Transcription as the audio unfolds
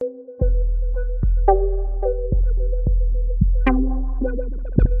Y'all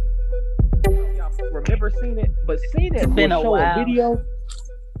remember seeing it, but seeing it been will a show while. a video.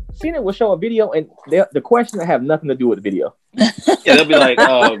 Seeing it will show a video, and the question will have nothing to do with the video. Yeah, they'll be like,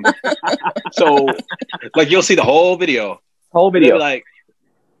 so, like, you'll see the whole video. Whole And they'll video, be like,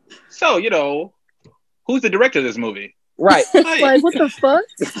 so, who's the director of this movie? right? Like, Like, what the fuck?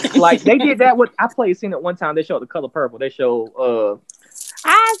 Like they did that with. I played scene it one time. They showed The Color Purple. They showed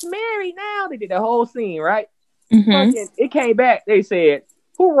I's married now. They did that whole scene, right? Mm-hmm. Fucking, it came back. They said,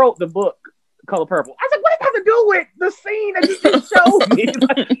 "Who wrote the book Color Purple?" I said, "What does it have to do with the scene that you just showed me?"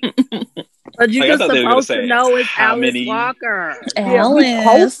 But you Like, I just thought they were gonna supposed to say, know it's how Alice many- Walker. Yeah, we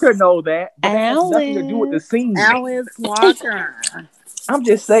supposed to know that, but it has nothing to do with the Alice. scene. Alice Walker. I'm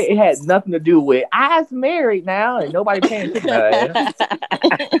just saying it had nothing to do with I's married now, and nobody paying attention to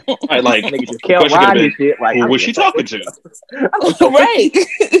that. Right, like, Nigga just the kept question could've riding been, this shit. Like, who I'm was just she saying. talking to? I don't know. Right.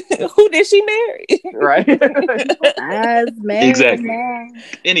 Who did she marry? Right. As man. Exactly. Man.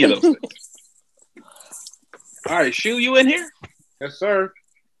 Any of those things. All right, Shu, you in here? Yes, sir.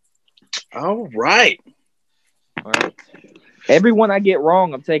 All right. All right. Everyone I get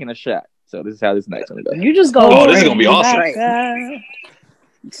wrong, I'm taking a shot. So this is how this next one goes. You just go. Oh, this is drink. gonna be awesome. Right.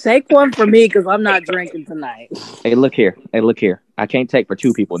 Take one for me because I'm not drinking tonight. Hey, look here. I can't take for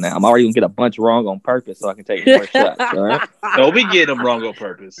two people now. I'm already gonna get a bunch wrong on purpose so I can take more shots. All right. Don't be getting them wrong on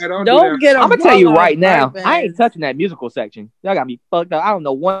purpose. Hey, don't Don't do get I'm them. gonna tell you right now, I ain't touching that musical section. Y'all got me fucked up. I don't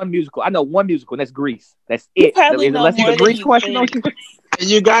know one musical. I know one musical, and that's Grease. That's it. probably know Unless it's more a Grease than you question, think. don't you? And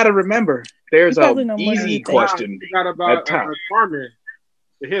you got to remember, there's You probably an know more than easy you think. question. You got about at time. Carmen,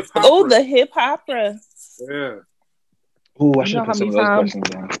 the hip hop. Oh, the hip opera. Yeah. Ooh, I You should know have how put some of many those times- questions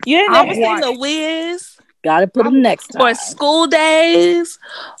down. You ain't I've never seen watched- The Wiz Gotta put them next time. or School Days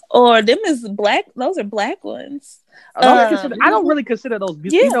or them is black. Those are black ones. I don't really consider those.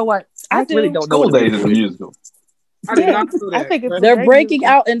 Yeah, You know what? I I really do. don't know. School what Days is a musical. I did Yeah, not know that. I think it's a They're great breaking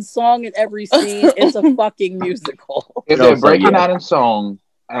musical. out in song in every scene. It's a fucking musical. If No, they're so, breaking yeah. out in song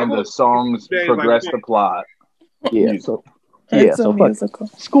and the songs Days progress like the plot. Yeah. Musical. So It's a fuck. musical.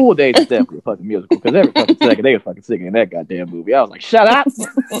 School Days is definitely a fucking musical because every fucking second they were fucking singing in that goddamn movie. I was like, shut up.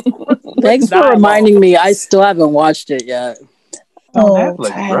 Thanks for Dialogue. reminding me. I still haven't watched it yet. Oh, Netflix,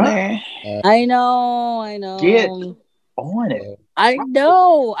 Tyler. I know. Get on it. I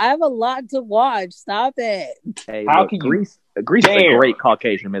know. I have a lot to watch. Stop it. Hey, How look, can you Grease is a dare? great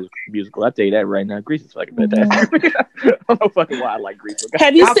Caucasian musical. I tell you that right now. Grease is fucking fantastic. I don't know fucking why I like Grease.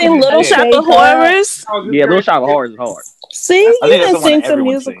 Have you How seen can you Little say Shop of that? Horrors? Yeah, Little Shop of Horrors is hard. See, I you think that's can the one sing that some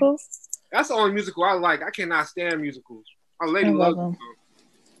everyone's musicals. That's the only musical I like. I cannot stand musicals. My lady I love loves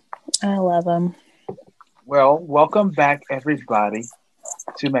them. I love them. Well, welcome back, everybody,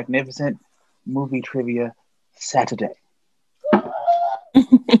 to Magnificent Movie Trivia Saturday.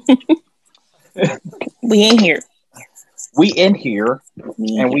 We ain't here. We in here,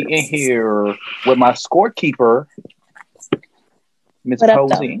 and we in here with my scorekeeper, Miss What up,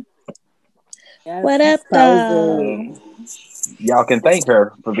 Posey. Yes, What up, though? Y'all can thank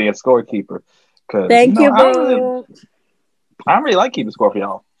her for being scorekeeper. Thank you, I don't boo. really like keeping score for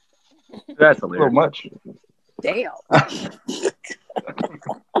y'all. That's A little hilarious. much. Damn.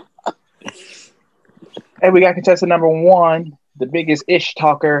 Hey, we got contestant number 1, the biggest ish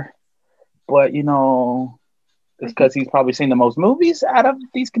talker, but it's because he's probably seen the most movies out of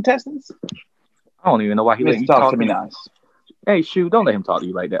these contestants. I don't even know why he let He you talks talk to me nice. Hey, Shu, don't let him talk to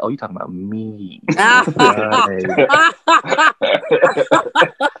you like that. Oh, you talking about me?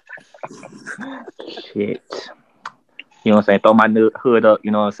 Shit. You know what I'm saying? Throw my hood up.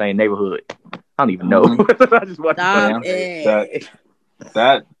 You know what I'm saying? Neighborhood. I don't even know. I just want Stop to it.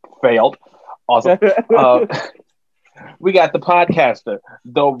 That failed. Awesome. We got the podcaster,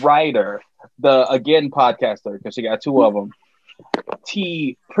 the writer, the again podcaster, because she got 2 of them.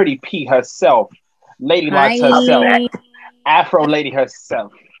 Pretty P herself, Lady Lots herself, Afro Lady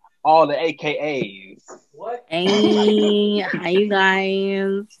herself, all the AKAs. Hey, hi you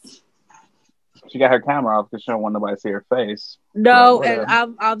guys. She got her camera off because she don't want nobody to see her face. No, But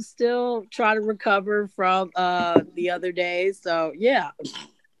and I'm still trying to recover from the other day. So yeah,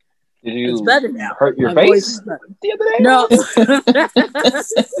 Did you it's better now. hurt your My voice face is better. the other day? No.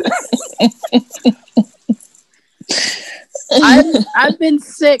 I've been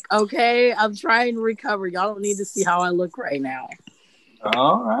sick. Okay, I'm trying to recover. Y'all don't need to see how I look right now.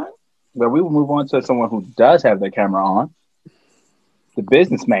 All right. Well, we will move on to someone who does have their camera on. The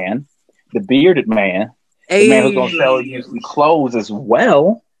businessman, the bearded man, the man who's going to sell you some clothes as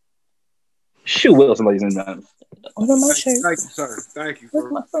well. Shu Wilson, ladies and gentlemen. What am I shirt? Thank you, sir. Thank you for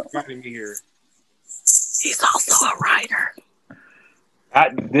inviting me here. He's also a writer.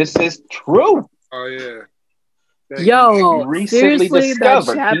 This is true. Oh yeah. Yo, Recently seriously, that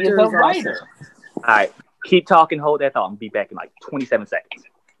discovered he is chapter a is writer. All right, keep talking. Hold that thought. I'm gonna be back in like 27 seconds.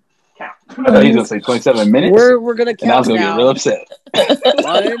 I thought he was gonna say 27 minutes, We're gonna and I was count gonna get real down. upset.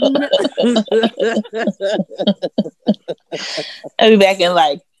 1. I'll be back in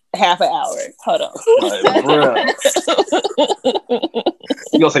like half an hour. Hold on. Like, bruh.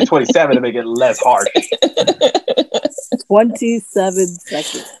 You gonna say 27 to make it less harsh. 27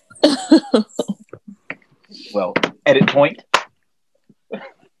 seconds. Well, edit point.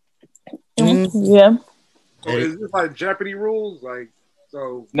 Yeah. So is this like Jeopardy rules? Like,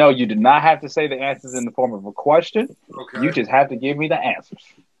 so No, you do not have to say the answers in the form of a question. okay. You just have to give me the answers.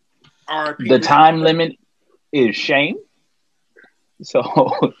 R.I.P. The time limit is shame. So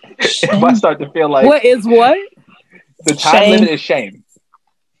if I start to feel like What is what? the time limit is shame.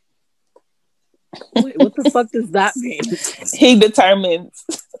 Wait, what the fuck does that mean? He determines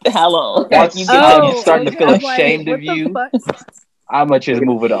how long. Once you you starting to feel I'm like, ashamed what of the you, fuck? I'm gonna just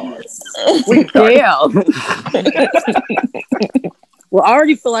move it on. Damn. Well, I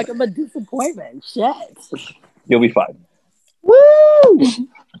already feel like I'm a disappointment. Shit. You'll be fine. Woo!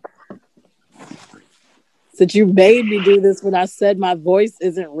 Since you made me do this when I said my voice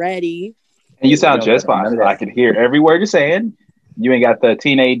isn't ready. And you sound No, just none fine. of that. I can hear every word you're saying. You ain't got the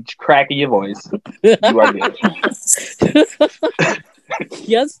teenage crack in your voice. You are good.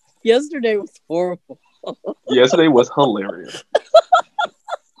 Yesterday was horrible. Yesterday was hilarious.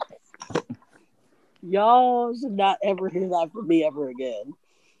 Y'all should not ever hear that from me ever again.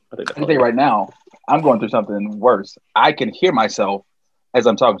 I can tell you right now, I'm going through something worse. I can hear myself as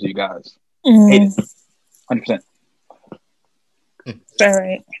I'm talking to you guys. Hate it. 100%. All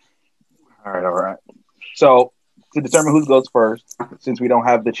right. All right. So, to determine who goes first, since we don't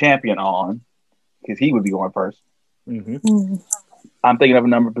have the champion on, because he would be going first, I'm thinking of a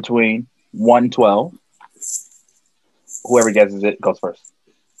number between 1 and 12. Whoever guesses it goes first.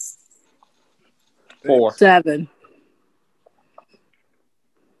 4. 7.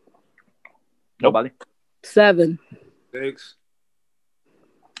 Nobody. 7. 6.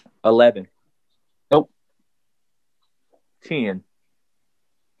 11. Nope. 10.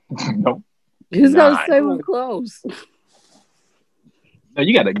 Nope. Who's gonna 9. say we're close? No,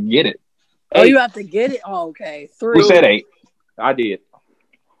 you got to get it. Oh, you have to get it? Oh, okay. 3. Who said 8? I did.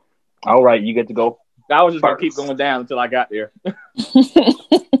 All right, you get to go. I was just gonna first. keep going down until I got there.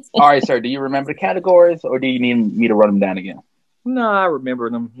 All right, sir. Do you remember the categories, or do you need me to run them down again? No, I remember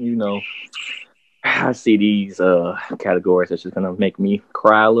them. You know, I see these categories that's just gonna make me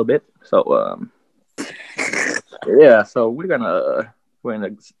cry a little bit. So yeah. So we're gonna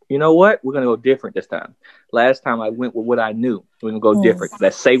you know what? We're gonna go different this time. Last time I went with what I knew. We're gonna go different.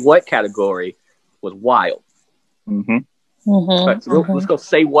 Let's say what category was wild. Let's go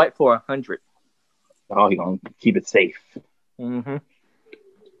say what for 100. Oh, you're gonna keep it safe.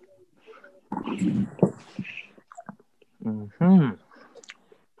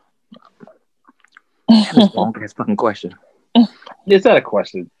 That's long ass fucking question. It's not a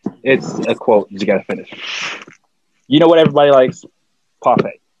question. It's a quote you gotta finish. You know what everybody likes?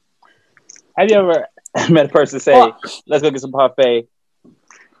 Parfait. Have you ever met a person say, let's go get some parfait?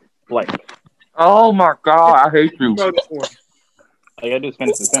 Blank. Oh my god, I hate you. All you gotta do is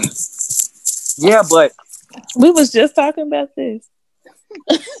finish the sentence. Yeah, but We was just talking about this.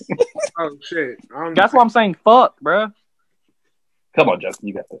 Oh shit! that's why I'm saying fuck, bruh. Come on, Justin,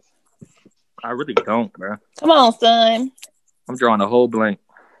 you got this. I really don't, bruh. Come on, son. I'm drawing a whole blank.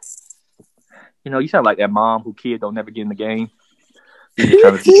 You know, you sound like that mom who kid don't never get in the game. You just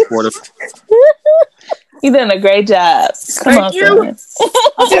trying to be supportive. You done a great job. Come on, son.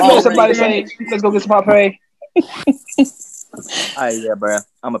 Just let somebody say, let's go get some parfait. Yeah, bruh.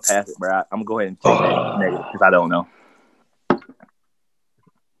 I'm gonna pass it, bruh. I'm gonna go ahead and take that negative because I don't know.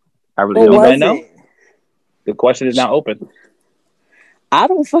 I really don't. Anybody know? The question is now open. I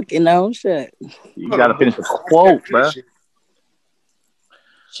don't fucking know. Shit. You gotta finish the quote, bruh.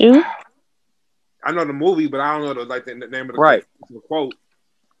 Shoot. I know the movie, but I don't know the name of the quote.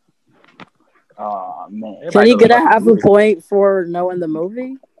 Oh man! Can he get a half a point for knowing the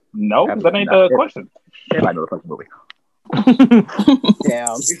movie? No, that ain't the question. Everybody know the fucking movie. Damn.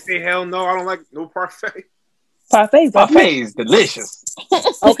 They say hell no. I don't like no parfait. Parfait is delicious.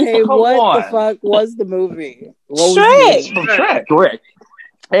 Okay, what on. the fuck was the movie? Shrek. From Shrek. Shrek.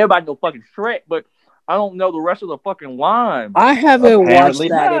 Everybody know fucking Shrek, but I don't know the rest of the fucking line. I haven't Apparently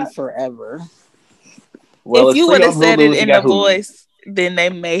watched that not. in forever. Well, If you would would have said it in the voice, then they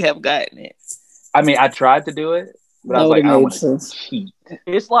may have gotten it. I mean, I tried to do it, but I was like, I don't want to cheat.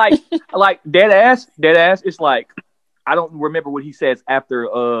 It's like dead ass. It's like I don't remember what he says after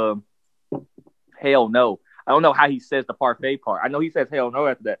hell no. I don't know how he says the parfait part. I know he says hell no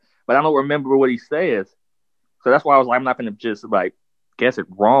after that, but I don't remember what he says. So that's why I was like, I'm not gonna just like guess it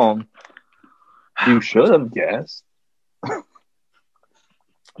wrong. You should have guessed.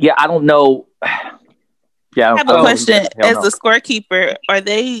 Yeah, I don't know. Yeah, I have a question. As the scorekeeper, are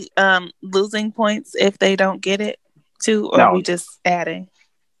they losing points if they don't get it too, or are we just adding?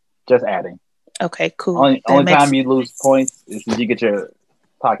 Just adding. Okay, cool. Only time you lose points is if you get your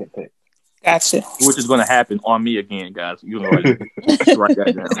pocket picked. Gotcha. Which is going to happen on me again, guys. You know, write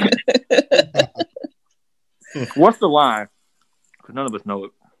that down. What's the line? Because none of us know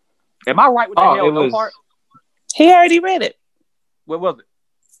it. Am I right with the hell no part? He already read it. What was it?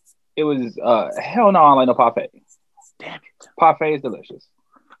 It was hell no, I don't like no parfait. Damn it. Parfait is delicious.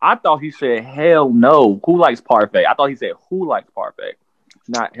 I thought he said hell no. Who likes parfait? I thought he said who likes parfait.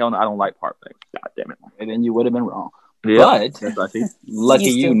 Not hell no, I don't like parfait. God damn it. And then you would have been wrong. Yep. But lucky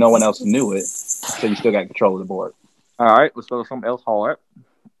you, no one else knew it. So you still got control of the board. All right, let's go to something else hard.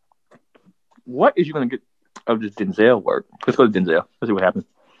 What is you going to get of this Denzel work? Let's go to Denzel. Let's see what happens.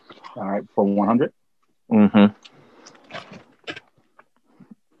 All right, for 100. Mm-hmm.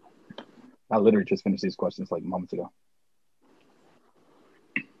 I literally just finished these questions like moments ago.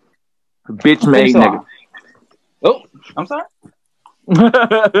 Bitch made nigga. Oh, I'm sorry.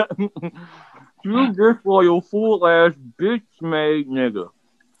 You disloyal fool ass bitch made nigga.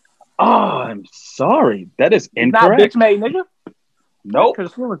 Oh, I'm sorry. That is incorrect. Not bitch made nigga? Nope.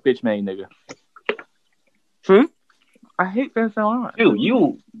 Because it was bitch made nigga. See? I hate that line. Dude,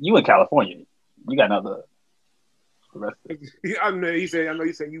 you in California. You got another. I know he said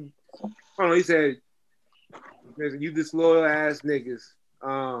you. I don't know. He said you disloyal ass niggas.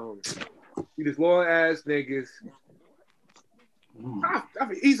 You disloyal ass niggas.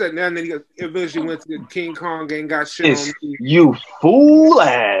 He said now, and then he eventually went to King Kong and got shit on me. You fool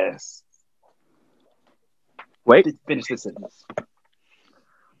ass. Wait. Finish this sentence.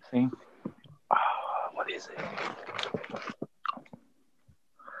 See? What is it?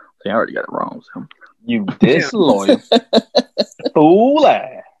 See, I already got it wrong. So. You disloyal fool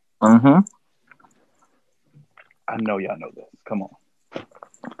ass. Mm-hmm. I know y'all know this. Come on.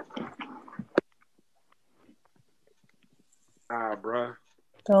 Bruh.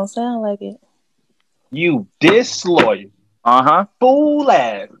 Don't sound like it. You disloyal. Uh-huh. Fool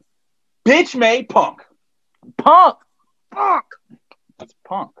ass. Bitch made punk. Punk. That's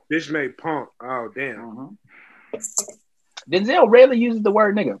punk. Bitch made punk. Oh, damn. Denzel rarely uses the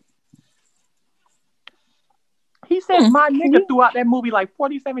word nigga. He said my nigga throughout that movie like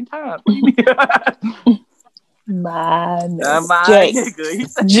 47 times. What do you mean? My nigga. My Jake.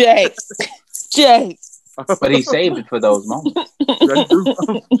 nigga. Jake. But he saved it for those moments. That's true.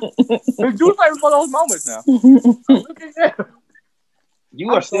 He do save it for those moments now. Look at that.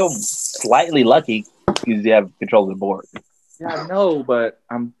 You are still slightly lucky because you have control of the board. Yeah, I know, but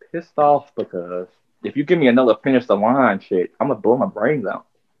I'm pissed off because if you give me another finish the line shit, I'm gonna blow my brains out.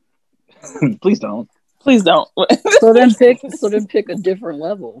 Please don't. Please don't. So then pick a different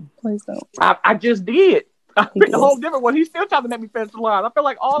level. Please don't. I just did. I picked a whole different one. He's still trying to make me finish the line. I feel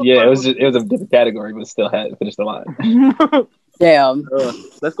like all. Yeah, it was a different category, but still had to finish the line. Damn.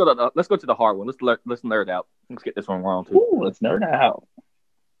 Let's go to the hard one. Let's nerd out. Let's get this one wrong too. Ooh, let's nerd out.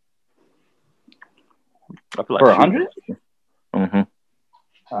 I feel like for 100. Mm-hmm.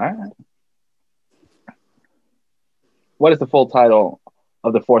 All right. What is the full title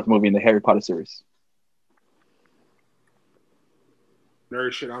of the fourth movie in the Harry Potter series?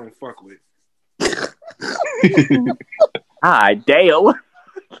 Nerd shit I don't fuck with. Hi, Dale.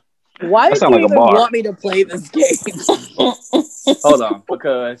 Why did you even want me to play this game? Hold on,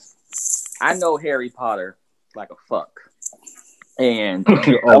 because I know Harry Potter like a fuck. And I'm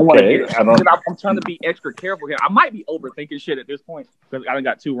trying to be extra careful here. I might be overthinking shit at this point because I done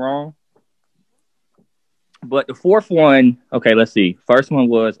got two wrong. But the fourth one, okay, let's see. First one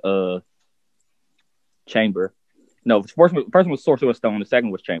was Chamber. No, first one was Sorcerer's Stone. The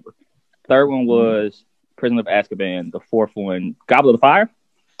second was Chamber. Third one was Prison of Azkaban. The fourth one, Goblet of Fire.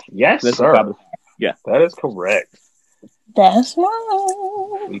 Yes, sir. Yeah, that is correct. That's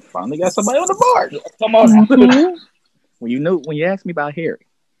right. We finally got somebody on the board. Come on. Mm-hmm. When you ask me about Harry,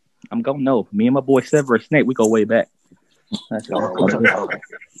 I'm gonna know. Me and my boy Severus Snape, we go way back. Let's go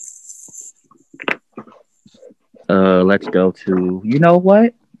to. You know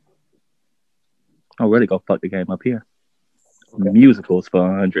what? I'll really go fuck the game up here. Okay. Musicals for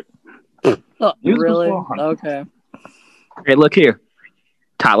 100. Oh, really? Okay. Hey, look here,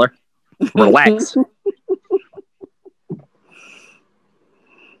 Tyler. Relax.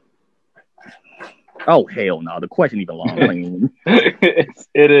 Oh hell no! The question even long.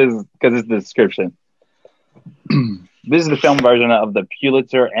 It is because it's the description. This is the film version of the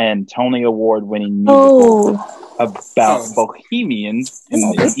Pulitzer and Tony Award winning musical about bohemians in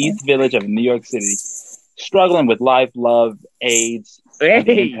the East Village of New York City struggling with life, love, AIDS, and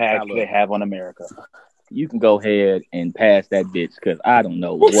the impact they have on America. You can go ahead and pass that bitch because I don't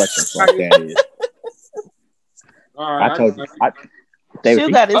know what the fuck that is. All right, I told you.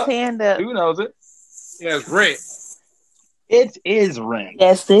 Shu got his hand up. Who knows it? Yeah, it's Rent. It is Rent.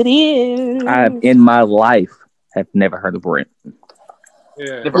 Yes, it is. I in my life have never heard of Rent.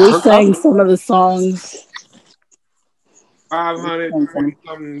 Yeah, we sang some of the songs. 500,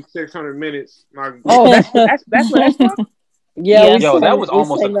 600 minutes. Oh, that's what that's from? Yeah. Yo, that was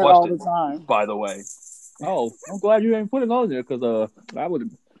almost a question, all the time. by the way. Oh, I'm glad you didn't put it on there because I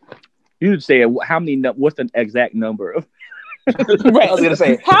would. You'd say how many? What's the exact number of? Right. I was gonna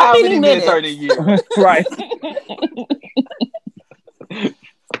say how many minutes are in a year? Right.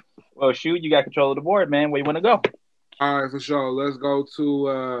 Well, shoot, you got control of the board, man. Where you want to go? All right, for sure. Let's go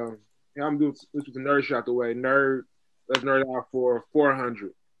to. I'm doing this with the nerd shot the way. Let's nerd out for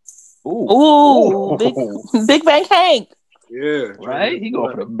 400. Ooh. Big Bang Hank. Yeah. Right? He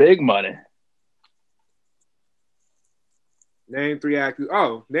going for the big money. Name three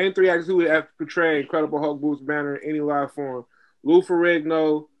actors who would have portrayed Incredible Hulk, Bruce Banner in any live form. Lou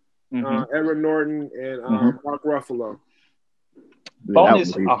Ferrigno, Edward Norton, and Mark Ruffalo.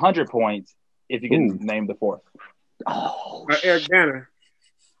 Bonus 100 points if you can name the fourth. Eric Banner.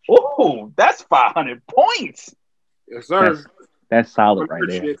 Oh, that's 500 points. Yes, sir. That's solid right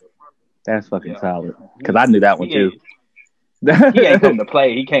there. That's fucking solid. Because I knew that one too. He ain't come to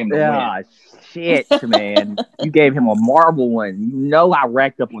play. He came to win. Shit, man. You gave him a marble one. You know I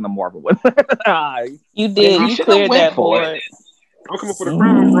racked up on the marble one. You did. You cleared that board. I'm coming for the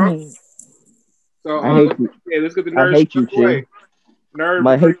crown, bro. So let's get the nerd. I hate you, too. Nerd.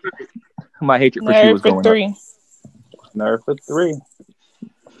 My hatred for you was going three. Up. Nerd for 3.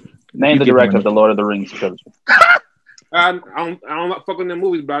 Name the director of the Lord of the Rings trilogy. I don't fuck with them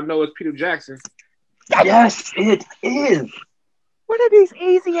movies, but I know it's Peter Jackson. Yes, it is. What are these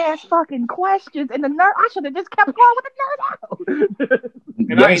easy ass fucking questions? And the nerd, I should have just kept going with the nerd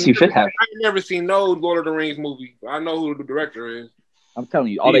out. Yes, you should have. I've never seen no Lord of the Rings movie. I know who the director is. I'm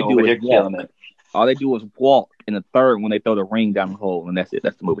telling you, all they do is walk. All they do is walk in the third when they throw the ring down the hole, and that's it.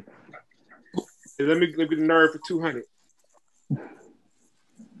 That's the movie. Hey, let me get the nerd for 200.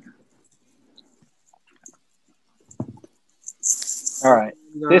 All right.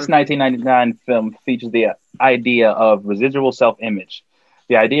 This 1999 film features the idea of residual self-image.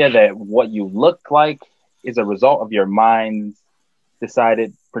 The idea that what you look like is a result of your mind's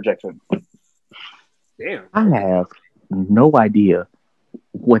decided projection. Damn. I have no idea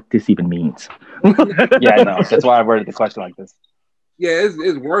what this even means. Yeah, I know. That's why I worded the question like this. Yeah,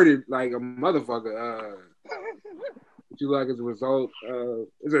 it's worded like a motherfucker. What you like as a result?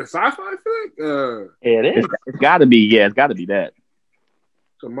 Is it a sci-fi flick? It is. It's got to be. Yeah, it's got to be that.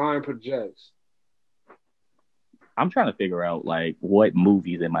 The mind projects. I'm trying to figure out like what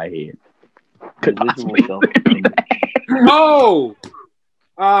movies in my head. Oh,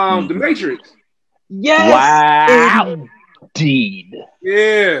 The Matrix. Yes. Wow. Indeed.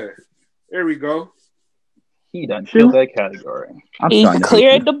 Yeah. There we go. He done killed that category. He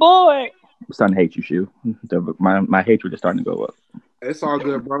cleared the board. I'm starting to hate you, Shu. My hatred is starting to go up. It's all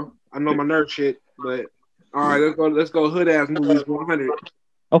good, bro. I know my nerd shit, but all right, let's go. Hood ass movies 100.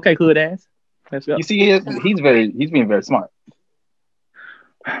 Okay, hood ass. Let's go. You see, he's being very smart.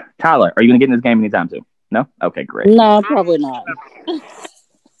 Tyler, are you gonna get in this game anytime soon? No? Okay, great. No, probably not.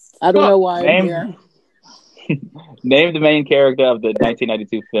 I don't know why I'm here. Name the main character of the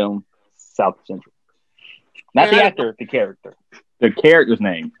 1992 film South Central. Not the actor, the character. The character's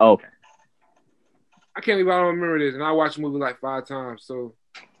name. Oh, okay. I can't believe I don't remember this, and I watched the movie like 5 times. So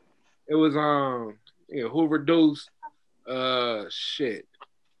it was Hoover Deuce. Shit.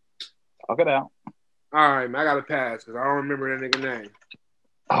 Talk it out. All right, man, I gotta pass because I don't remember that nigga name.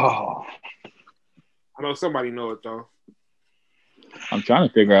 Oh, I know somebody know it though. I'm trying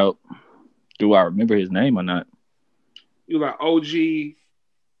to figure out, do I remember his name or not? You like OG?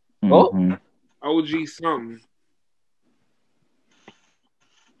 Mm-hmm. OG something.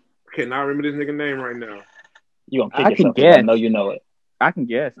 I cannot remember this nigga name right now. You gonna kick yourself? I know you know it. I can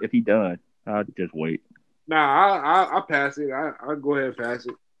guess if he done. I'll just wait. Nah, I'll pass it. I'll go ahead and pass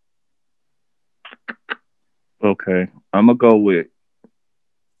it. Okay, I'm gonna go with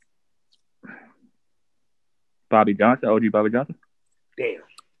Bobby Johnson. OG Bobby Johnson. Damn.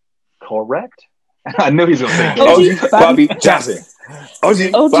 Correct. I knew he was gonna say OG Bobby Johnson.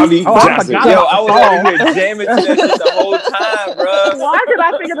 OG Bobby Oh, I Johnson. forgot Yo, about I was over here jamming to that shit the whole time, bro. Why did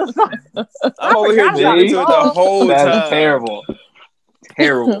I think of the song? I'm over here forgot about jamming to it the song. whole time. That's terrible.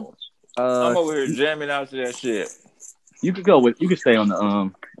 Terrible. I'm over here jamming out to that shit. You could stay on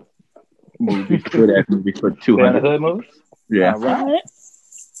the movies, good ass movies for Stay on the 200. hood movies? Yeah. All right.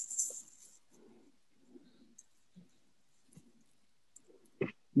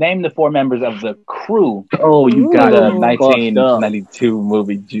 Name the 4 members of the crew. Oh, you got the it. 1992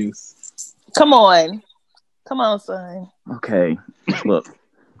 movie Juice. Come on, son. Okay, look.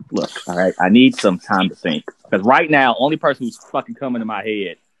 All right, I need some time to think because right now, only person who's fucking coming to my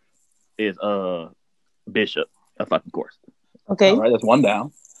head is Bishop, of fucking course. Okay. All right, that's 1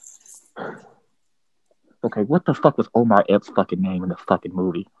 down. Okay, what the fuck was Omar Epps' fucking name in the fucking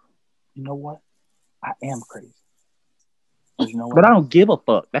movie? You know what? I am crazy. You know what? But I don't give a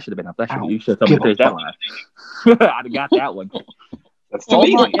fuck. That should have been you should have told me that line. I'd have got that one. That's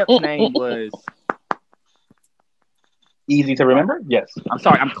Omar Epps' name was easy to remember. Yes. I'm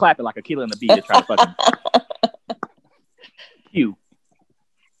sorry, I'm clapping like a killer in the beat to try to fucking Q.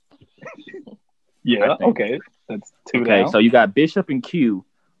 Yeah. Okay. That's 2 Okay, down. so you got Bishop and Q.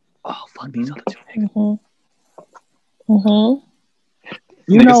 Oh fuck these other 2 niggas.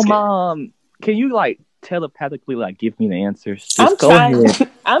 You know, Mom, can you like telepathically like give me the answers? I'm trying.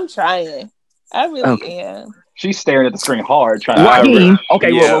 I'm trying. I really am. She's staring at the screen hard, trying Raheem. to.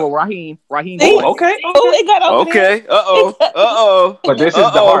 Okay, Yeah. whoa, Raheem. Oh, okay. Oh, it got over there. Okay. Uh-oh. But this is the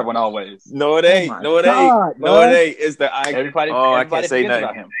hard one always. No, it ain't. my No, it God, ain't. No, it ain't. It's the Everybody. I can't say forgets nothing.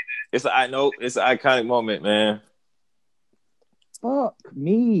 about him. It's an iconic moment, man. Fuck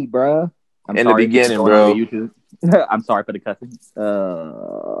me, bruh. I'm In the sorry beginning, for bro. YouTube. I'm sorry for the cussing.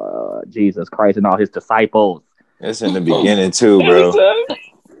 Jesus Christ and all his disciples. It's in the beginning too, bro.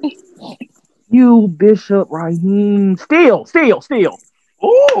 You, Bishop, Raheem. Still.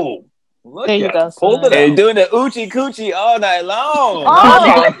 Ooh. Look There you at go, it. Pulled it And out. doing the oochie coochie all night long.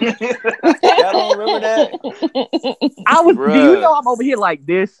 Oh, Y'all don't remember that? I was. Bruh. Do you know I'm over here like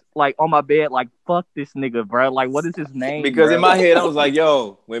this, like on my bed, like fuck this nigga, bro. Like, what is his name? Because bro? in my head, I was like,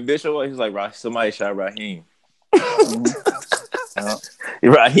 yo, when Bishop was, he was like, somebody shot Raheem.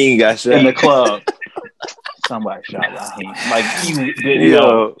 Raheem got shot. In the club. Somebody shot Raheem. Like, you didn't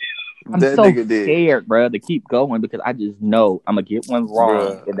know. I'm that so nigga did. scared, bro, to keep going because I just know I'm gonna get one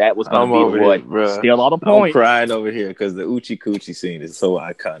wrong, Bruh. and that was gonna I'm be over the one. here, bruh. Steal all the I'm points. crying over here because the Oochie Coochie scene is so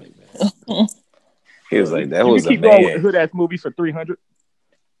iconic, man. He was like, that was a keep going with man. hood ass movies for 300.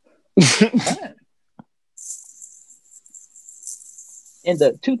 In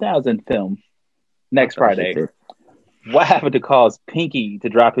the 2000 film, Next Friday, what happened to cause Pinky to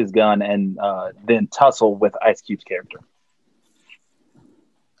drop his gun and then tussle with Ice Cube's character?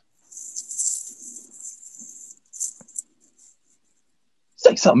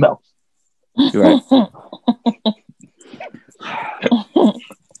 Say something else. Right.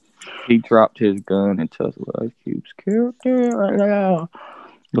 He dropped his gun and tussled with Ice Cube's character right now.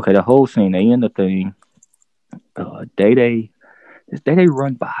 Okay, the whole scene, they end the thing. Day Day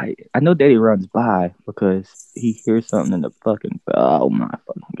run by. I know Day runs by because he hears something in the fucking. Oh my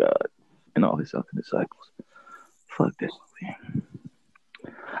fucking god! And all his fucking disciples. Fuck this movie.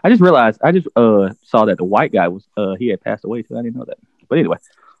 I just realized. I just saw that the white guy was he had passed away too. I didn't know that. But anyway.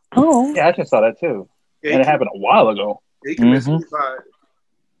 Oh. Yeah, I just saw that too. Yeah, And it happened a while ago. He committed suicide.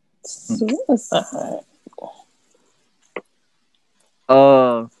 Suicide.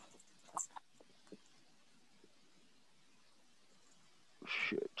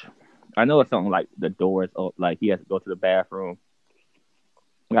 Shit. I know it's something like the doors, like he has to go to the bathroom.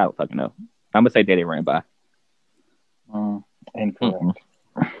 I don't fucking know. I'm gonna say Daddy ran by. Incorrect.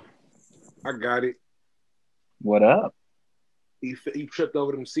 I got it. What up? He tripped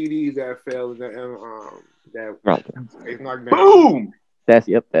over them CDs that fell. That Right. they knocked down. Boom! That's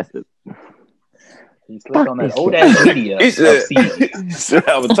it. He slipped on that old ass media. He said,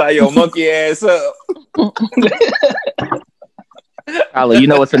 I would tie your monkey ass up. Tyler, you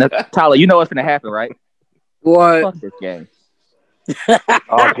know what's gonna happen, right? What? Fuck this game.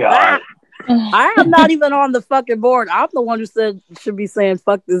 Oh god. I am not even on the fucking board. I'm the one who should be saying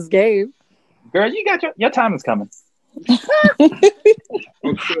fuck this game. Girl, you got your time is coming. Okay.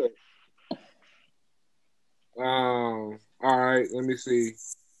 All right. Let me see.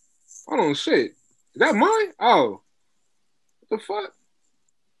 Hold on, shit. Is that mine? Oh, what the fuck?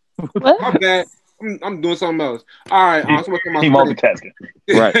 What? My bad. I'm doing something else. All right. I'm supposed to He multitasking.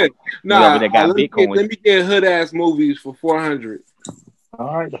 Right. Nah, They got Bitcoin. let me get hood ass movies for 400.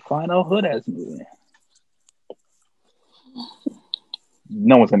 All right, the final hood ass movie.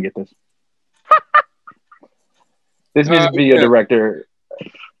 No one's gonna get this. This music video director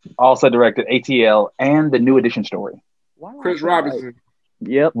also directed ATL and the New Edition story. Chris Robinson.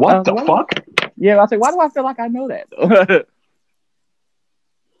 Yep. What the fuck? Yeah, I say, why do I feel like I know that though?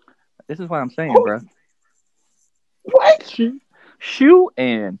 This is what I'm saying, bro. What? Shoe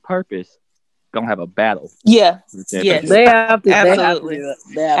and Purpose gonna have a battle. Yeah. Yes. They have to. Absolutely.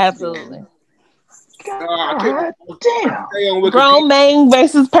 Absolutely. God damn. Grown man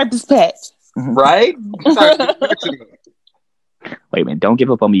versus Purpose Patch. Right? Wait a minute, don't give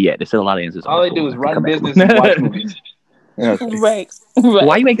up on me yet. There's still a lot of answers. All they do is run business and watch movies. Right.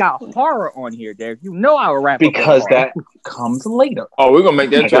 Why you ain't got horror on here, Derek? You know I will wrap because that comes later. Oh, we're gonna make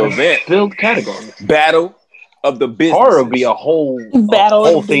that to event. Build category. Battle of the business. Horror would be a whole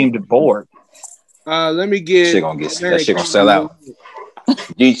themed board. Let me get that shit gonna sell out.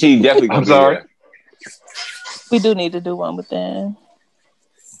 GT definitely gonna I'm sorry. There. We do need to do one with them.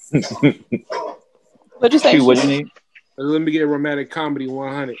 What'd you say? What do you need? Let me get romantic comedy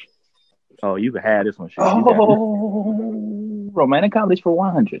 100. Oh, you can have this one. Romantic comedies for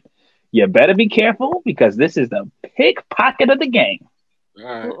 100. You better be careful because this is the pickpocket of the game. All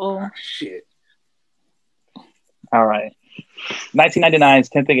right. Oh, shit. All right. 1999's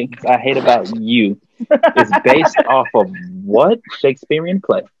 10 Things I Hate About You is based off of what Shakespearean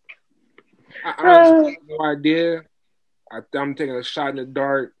play? I honestly have no idea. I'm taking a shot in the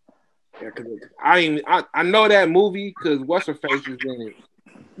dark. Yeah, cause I know that movie because what's her face is in it.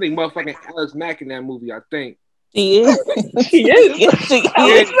 I think motherfucking Alice Mack in that movie. I think she is. She is. Yes, she is.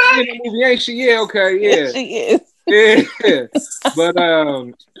 Yeah, in the movie, ain't she? Yeah, okay, yeah. Yes, she is. Yeah, but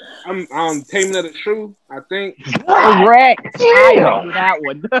I'm Taming of the Shrew. I think. Correct. I know that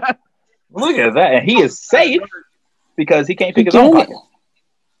one. Look at that, and he is safe because he can't pick his own pocket.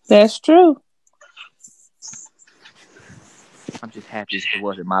 That's true. I'm just happy it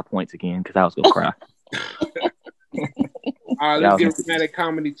wasn't my points again because I was gonna cry. All right, let's get romantic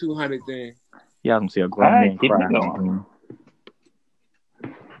comedy 200 then. Yeah, I was gonna see a grown man cry.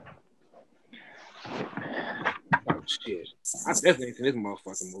 Oh shit! I definitely ain't seen this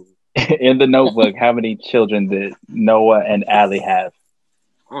motherfucking movie. In The Notebook, how many children did Noah and Allie have?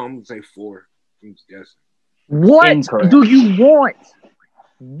 I'm gonna say 4. I'm just guessing. What Incorrect. do you want?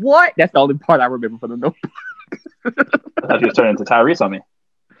 What? That's the only part I remember from The Notebook. I thought you was turning into Tyrese on me.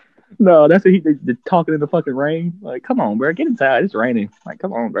 No, that's what the talking in the fucking rain. Like, come on, bro, get inside. It's raining. Like,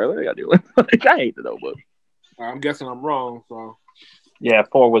 come on, bro, what are y'all doing? Like, I hate The Notebook. I'm guessing I'm wrong. So yeah,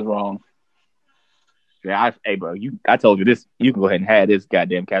 4 was wrong. Yeah, hey, bro, I told you this. You can go ahead and have this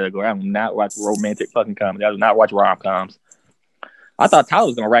goddamn category. I do not watch romantic fucking comedy. I do not watch rom-coms. I thought Tyler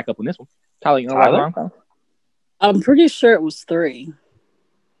was gonna rack up on this one. Tyler, you gonna watch rom-coms? I'm pretty sure it was 3.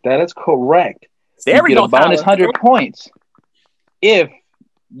 That is correct. There we go. Bonus Tyler. 100 points if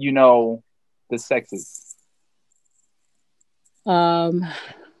you know the sexes. Let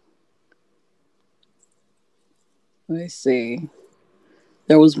me see.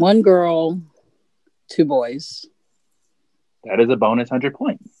 There was 1 girl, 2 boys. That is a bonus 100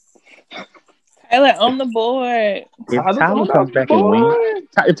 points. Tyler on the board. If Tyler comes back and wins,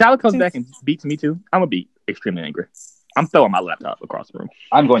 if Tyler comes back and beats me too, I'm gonna be extremely angry. I'm throwing my laptop across the room.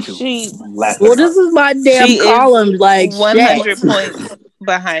 I'm going to laugh. Well, this is my damn column. Like 100 points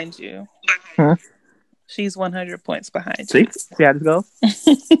behind you. Huh? She's 100 points behind you. See how this goes?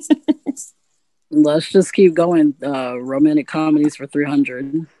 Let's just keep going. Romantic comedies for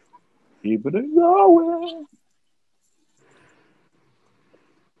 300. Keep it going.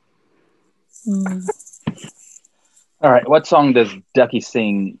 All right. What song does Ducky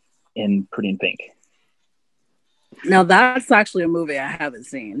sing in Pretty in Pink? Now, that's actually a movie I haven't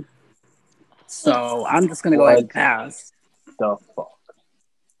seen. So I'm just going to go ahead and pass. The fuck?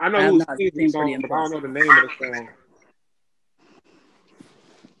 I know who's singing the song, but I don't know the name of the song.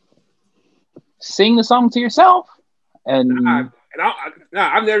 Sing the song to yourself. And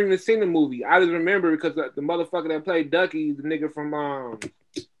I've never even seen the movie. I just remember because the motherfucker that played Ducky, the nigga from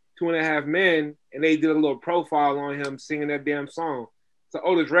 2.5 Men, and they did a little profile on him singing that damn song. It's an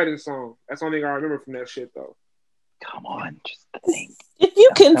Otis Redding song. That's the only thing I remember from that shit, though. Come on, just think. If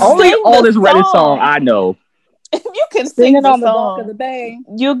you can only sing all this Redding song I know. If you can sing it the on the song, dock of the bay,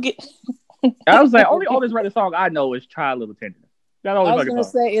 you'll get. I was like, only all this Redding song I know is "Try a Little Tenderness." That's all I was gonna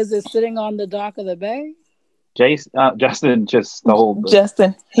say, is it sitting on the dock of the bay? Justin just stole.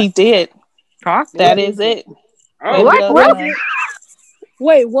 Justin, he did. Huh? That is it. Oh, what?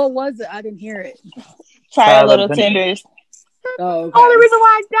 Wait, what was it? I didn't hear it. Try a Little Tenderness. Oh, okay. Only reason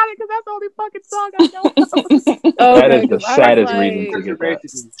why I got it because that's the only fucking song I know. That is the saddest reason to get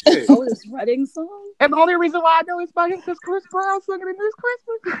that. Oh, this Redding song? And the only reason why I know it's by him because Chris Brown sung it in this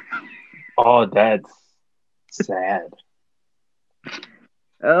Christmas. Oh, that's Sad.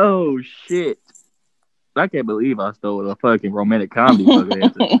 Oh shit! I can't believe I stole a fucking romantic comedy fucking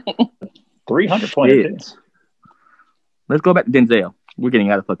answer. 300 points. Let's go back to Denzel. We're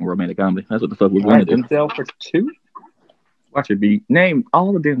getting out of fucking romantic comedy. That's what the fuck we're going to do. Denzel for 2. Watch it be name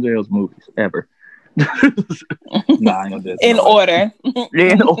all of Denzel's movies ever. Nah, I know this. In order.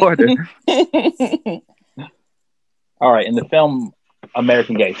 In order. All right. In the film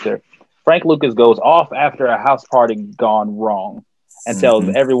American Gangster, Frank Lucas goes off after a house party gone wrong and tells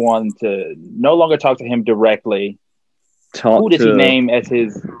everyone to no longer talk to him directly. Who does he name as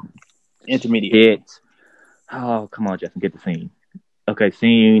his intermediate? Oh, come on, Justin, get the scene. Okay,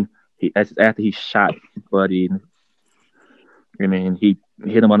 scene. After he shot Buddy. I mean, he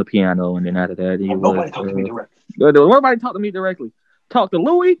hit him on the piano, and then after that, nobody talked to me directly. Nobody talked to me directly. Talk to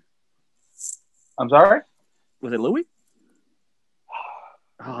Louis. I'm sorry? Was it Louis?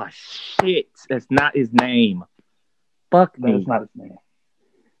 Oh, shit. That's not his name. Fuck me. That's not his name.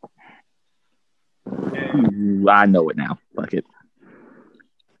 Ooh, I know it now. Fuck it.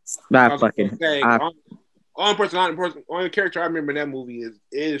 Only character I remember in that movie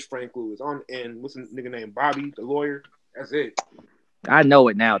is Frank Lewis. And what's the nigga name? Bobby, the lawyer. That's it. I know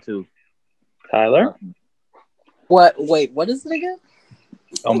it now too. Tyler? What? Wait, what is it again?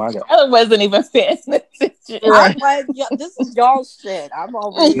 Oh my god! I wasn't even paying attention. I'm like, this is y'all's shit. I'm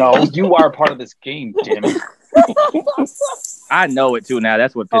over. No, you are part of this game, damn it. I know it too now.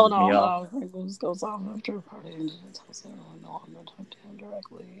 That's what pisses me off. Goes on after a party and tells everyone no, I'm not talking to him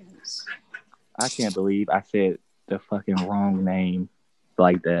directly. I can't believe I said the fucking wrong name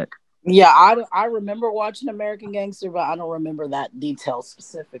like that. Yeah, I remember watching American Gangster, but I don't remember that detail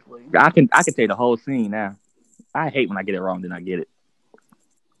specifically. I can tell you the whole scene now. I hate when I get it wrong, then I get it.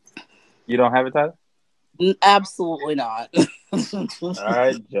 You don't have it, Tyler? Absolutely not. All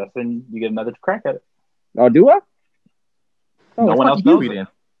right, Justin, you get another crack at it. Oh, do I? Oh, no one else knows Huey, then.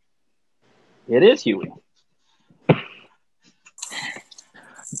 It is Huey.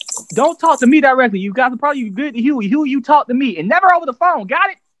 Don't talk to me directly. You guys are probably good to Huey. Huey, you talk to me and never over the phone. Got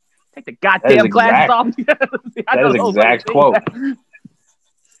it? Take the goddamn glasses off. That is exact quote.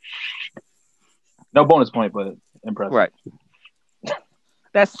 No bonus point, but impressive. Right.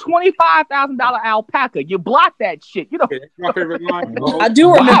 That's $25,000 alpaca. You blocked that shit. You know. I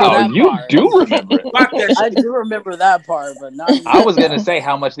do remember that you part. do remember it. I do remember that part, but not. I was gonna say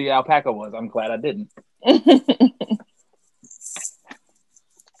how much the alpaca was. I'm glad I didn't.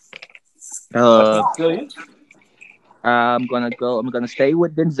 I'm gonna stay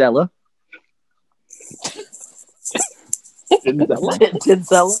with Denzella. Denzella.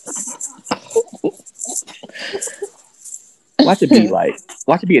 Watch it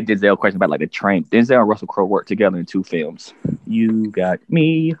be a Denzel question about like the train. Denzel and Russell Crowe worked together in 2 films. You got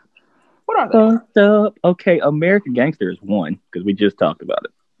me. What are they? Okay, American Gangster is 1 because we just talked about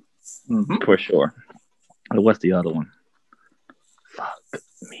it for sure. But what's the other one? Fuck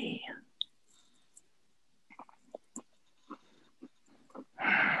me.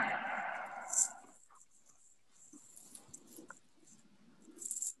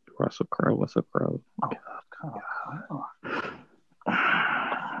 Russell Crowe.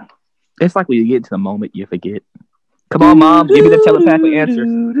 It's like when you get to the moment, you forget. Come on, Mom, give me the telepathic answer.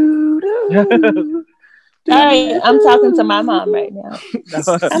 All right, I'm talking to my mom right now.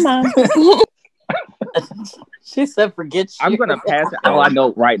 Hi, Mom. She said, "Forget you." I'm gonna pass it. All I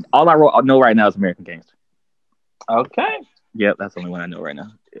know right now is American Gangster. Okay. Yep, that's the only one I know right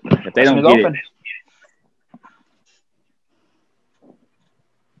now. If they don't get it,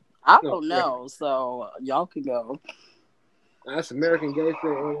 I don't know. So y'all can go. That's American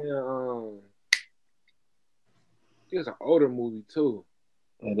Gangster, and it's an older movie too.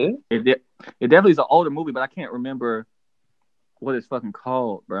 It is. It definitely is an older movie, but I can't remember what it's fucking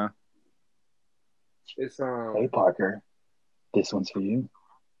called, bro. It's Hey Parker, this one's for you.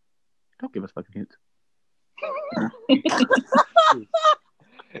 Don't give us fucking hints.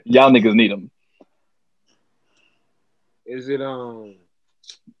 Y'all niggas need them. Is it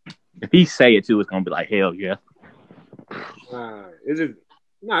If he say it too, it's gonna be like hell yeah. Is it?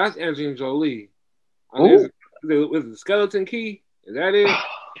 No, that's Angelina Jolie. Is it Skeleton Key? Is that it?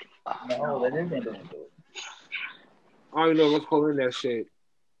 No, that isn't. I don't even know what's calling that shit.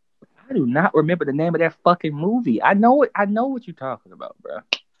 I do not remember the name of that fucking movie. I know it. I know what you're talking about, bro.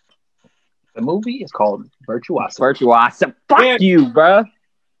 The movie is called Virtuoso. Fuck you, bro.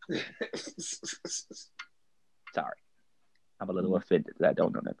 Sorry. I'm a little offended that I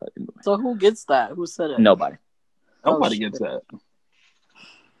don't know that fucking movie. So who gets that? Who said it? Nobody. Nobody gets that.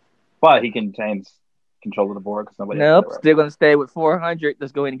 But he can change control of the board because nobody. Nope. Still gonna stay with 400.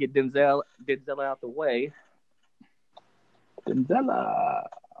 Let's go ahead and get Denzel out the way. Denzel.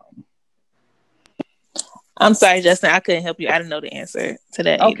 I'm sorry, Justin. I couldn't help you. I didn't know the answer to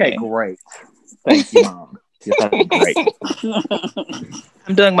that Okay, either. great. Thank you, Mom. Yes, that's great.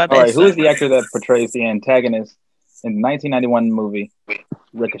 I'm doing my best. All right, who is the actor that portrays the antagonist in the 1991 movie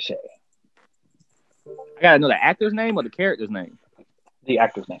Ricochet? I gotta know the actor's name or the character's name? The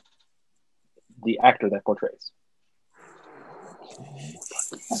actor's name. The actor that portrays.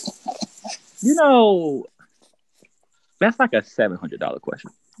 You know, that's like a $700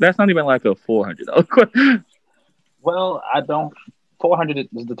 question. That's not even like a $400 question. Well, 400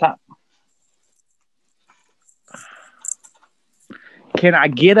 is the top. Can I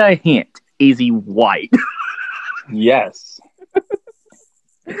get a hint? Is he white? Yes.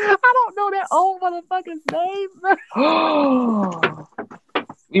 I don't know that old motherfucker's name.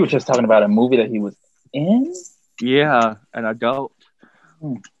 We were just talking about a movie that he was in. Yeah, an adult.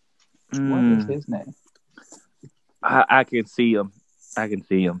 What is his name? I can see him.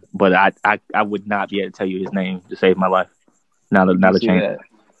 But I would not be able to tell you his name to save my life. Not a chance.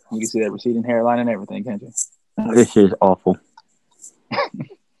 You can see that receding hairline and everything, can't you? This is awful.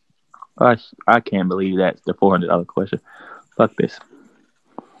 I can't believe that's the $400 question. Fuck this.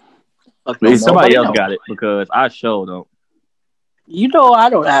 Somebody else got it because I sure don't. You know I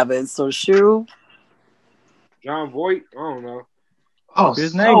don't have it, so shoot. John Voight? I don't know. Oh,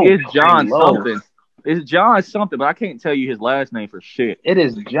 his name is John something. It's John something, but I can't tell you his last name for shit. It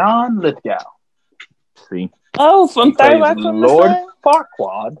is John Lithgow. See? Oh, from Third Rock from Lord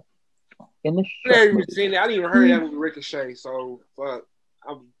Farquaad in the show. I didn't even seen that. I didn't even heard that movie Ricochet, so fuck.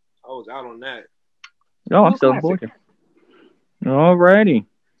 I was out on that. Oh, I'm still bored. Alrighty.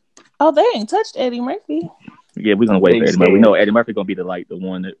 Oh, they ain't touched Eddie Murphy. Yeah, we're gonna wait for Eddie Murphy. We know Eddie Murphy gonna be the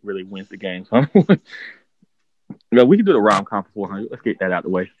one that really wins the game. So yeah, we can do the rom-com for 400. Let's get that out of the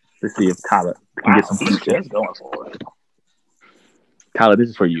way. Let's see if Tyler can get some features going for it. Tyler, this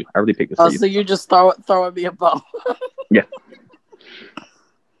is for you. I really picked this for you. So you're just throwing me a bone. Yeah.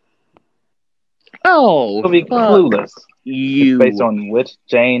 Oh, it'll be Clueless. You. It's based on which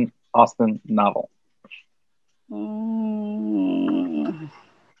Jane Austen novel?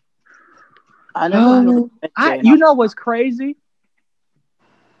 I never. You know what's crazy?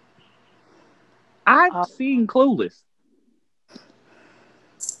 I've seen Clueless.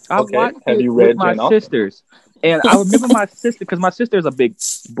 I watched it with my sisters. And I remember my sister, because my sister is a big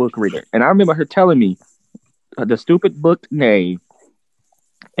book reader. And I remember her telling me the stupid book name.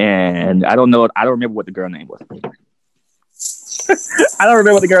 And I don't remember what the girl name was. I don't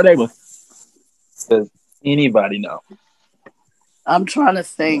remember what the girl name was. Does anybody know? I'm trying to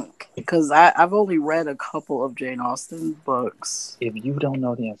think, because I've only read a couple of Jane Austen books. If you don't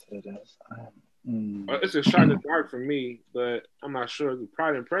know the answer to this, it's a shot in the dark for me, but I'm not sure.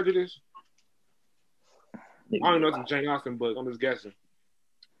 Pride and Prejudice? I don't know if it's a Jane Austen book. I'm just guessing.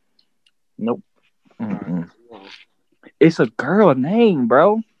 Nope. Mm-hmm. It's a girl name,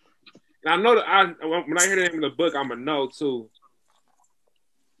 bro. And I know that when I hear the name of the book, I'm going to know, too.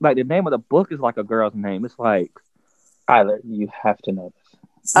 Like, the name of the book is like a girl's name. It's like... Tyler, you have to know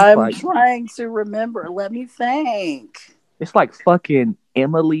this. I'm trying to remember. Let me think. It's like fucking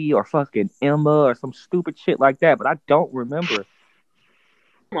Emily or fucking Emma or some stupid shit like that, but I don't remember.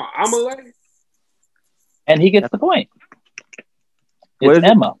 Come on, Amelie? And he gets the point. It's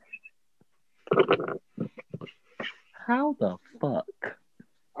Emma. How the fuck?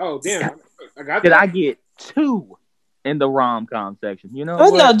 Oh, damn. I got Did I get 2 in the rom-com section? You know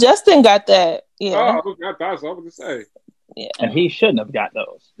what? No, Justin got that. Yeah. Oh, I thought so. I was going to say. Yeah. And he shouldn't have got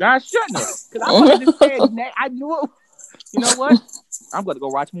those. I shouldn't have. Because I just said, I knew it. You know what? I'm going to go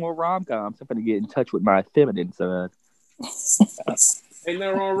watch more rom-coms. I'm going to get in touch with my feminine side. Ain't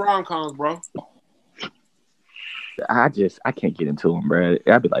nothing wrong with rom-coms, bro. I can't get into them, bro.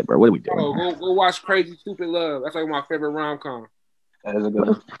 I'd be like, bro, what are we doing? Oh, go watch Crazy Stupid Love. That's like my favorite rom-com. That is a good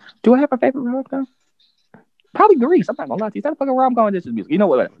one. Do I have a favorite rom-com? Probably Grease. I'm not going to lie to you. Is that a fucking rom-com? This is music. You know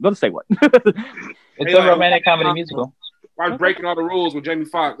what? Go to say what? It's a romantic comedy musical. I was breaking all the rules with Jamie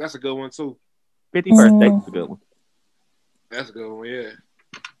Foxx. That's a good one, too. 51st Date is a good one. That's a good one, yeah.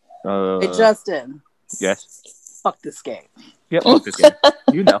 Hey, Justin. Yes. Fuck this game. Yep, fuck this game.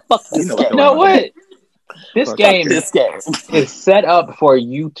 You know. Fuck this game. You know what? This game is set up for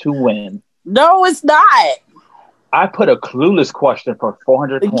you to win. No, it's not. I put a Clueless question for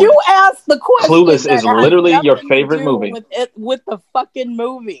 400 points. You asked the question. Clueless is literally your favorite movie. With the fucking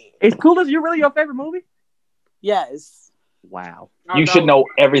movie. Is Clueless really your favorite movie? Yes. Wow. You should know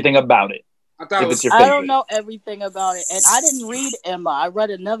everything about it. I don't know everything about it. And I didn't read Emma. I read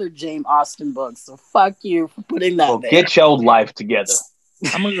another Jane Austen book. So fuck you for putting that there. Get your life together.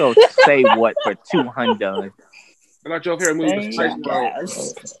 I'm going to go say what for 200. I thought your favorite movie was Spice World.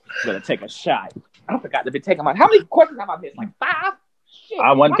 Gonna take a shot. I forgot to be taking my. How many questions have I missed? Like 5? Shit.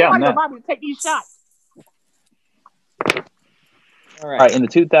 I wasn't counting that. Remind me to take these shots. All right. In the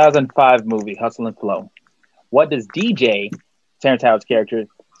 2005 movie Hustle and Flow, what does DJ, Terrence Howard's character,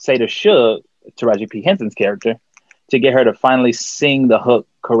 say to Suge, Taraji P. Henson's character, to get her to finally sing the hook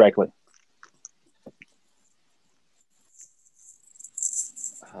correctly?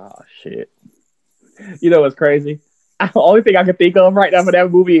 Oh shit! You know what's crazy? The only thing I can think of right now for that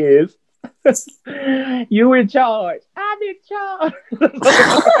movie is you in charge. I'm in charge.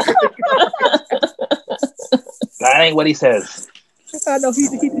 That ain't what he says. I know he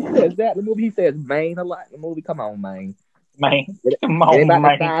says that. The movie he says "man" a lot. The movie, come on, man. Man, come on, about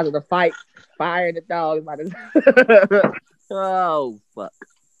man. the size of the fight, firing the dog. Oh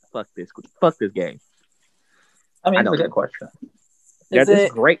fuck this game. I mean, it's a good question. Yeah, this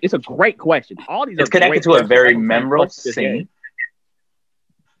is great. It's a great question. All these it's are connected to a very memorable scene.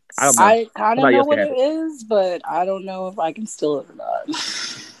 I don't know. I kind of know what it is, but I don't know if I can steal it or not.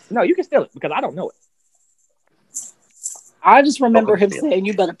 No, you can steal it because I don't know it. I just remember him saying,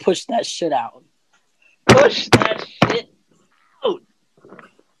 "You better push that shit out." Push that shit out.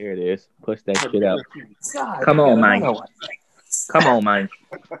 Here it is. Push that shit out. God, come on, man. Come on, man.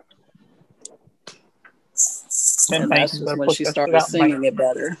 And that's just when she started singing it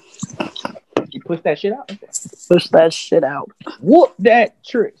better. You push that shit out? Push that shit out. Whoop that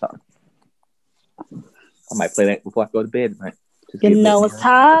trick. Sorry. I might play that before I go to bed tonight. You know it's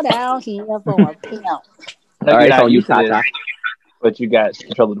hot out here for a pimp. All right, so you Tata. But you got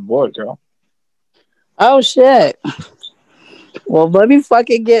control of the board, girl. Oh shit. Well, let me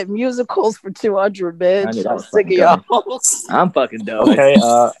fucking get musicals for 200, bitch. I'm sick of y'all. I'm fucking dumb. Okay,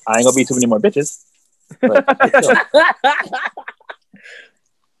 I ain't gonna be too many more bitches. But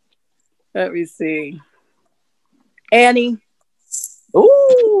let me see. Annie.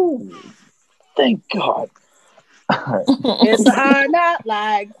 Ooh. Thank God. It's a hard not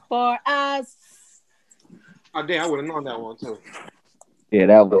like for us. Oh damn, I would have known that one too. Yeah,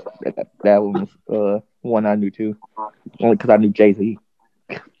 that one was one I knew too. Only because I knew Jay-Z.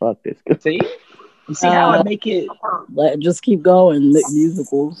 Fuck this. See? You see how I make it? Just keep going,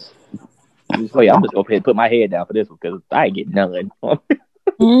 musicals. Oh yeah, I'm just gonna put my head down for this one because I ain't getting none.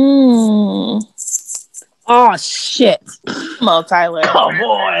 Oh shit! Come on, Tyler. Come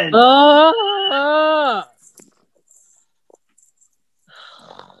on.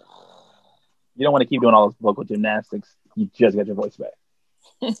 You don't want to keep doing all those vocal gymnastics. You just get your voice back.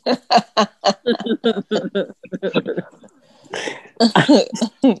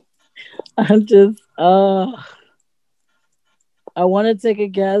 I'm just I want to take a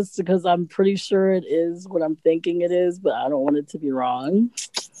guess because I'm pretty sure it is what I'm thinking it is, but I don't want it to be wrong.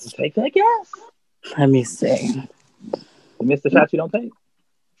 Take that guess. Let me see. You miss the shots you don't take.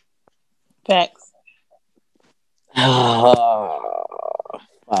 Facts.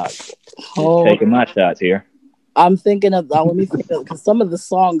 Fuck. Taking my shots here. I'm thinking of. Let me think of because some of the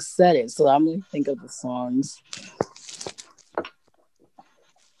songs said it, so I'm gonna think of the songs.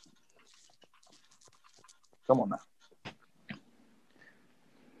 Come on now.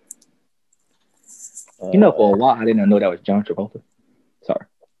 You know, for a while I didn't know that was John Travolta. Sorry.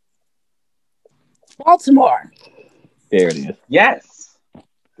 Baltimore. There it is. Yes.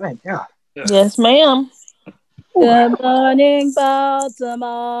 Thank God. Yes, ma'am. Good morning,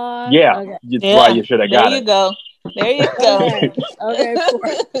 Baltimore. Yeah, okay. That's why you should have got it. There you go. Okay,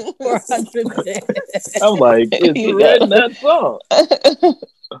 400. I'm like, is he writing that song?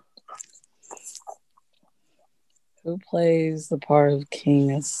 Who plays the part of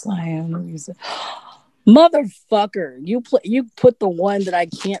King of Siam? Motherfucker! You put the one that I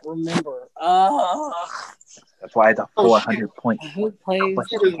can't remember. That's why it's a 400 point. Who plays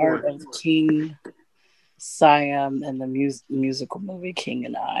the part of King Siam in the musical movie King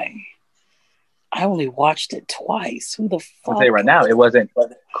and I? I only watched it twice. Who the fuck? I'll tell you right now, it wasn't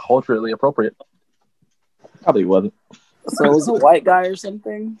culturally appropriate. Probably wasn't. So it was a white guy or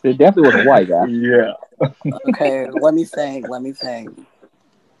something? It definitely was a white guy. Yeah. Okay, let me think.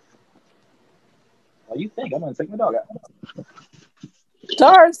 While you think, I'm going to take my dog out.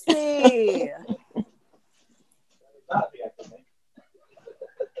 Darcy!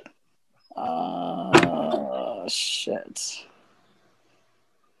 Shit.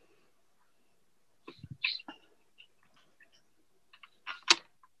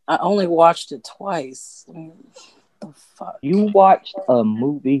 I only watched it twice. What the fuck? You watched a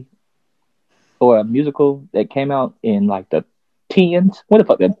movie or a musical that came out in like the teens? When the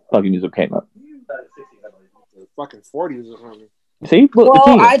fuck that fucking musical came out? The fucking 40s or something. See, look,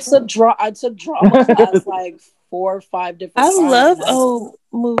 well, I took drama class like 4 or 5 different I times. love old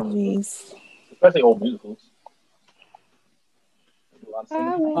movies. Especially old musicals.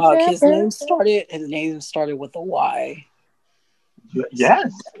 His name started with a Y.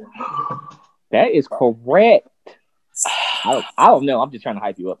 Yes. That is correct. I don't know. I'm just trying to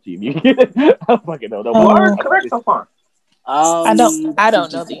hype you up, TV. I fucking don't know. You are correct so far. I don't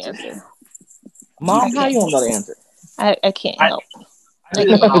know the answer. Mom, how you don't know the answer? I can't help. I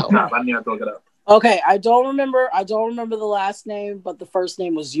need to look it up. Okay, I don't remember the last name, but the first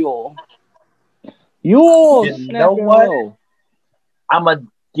name was Yule. Yule. You know what? I'm gonna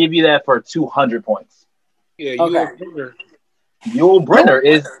give you that for 200 points. Yeah, okay. Yul Brynner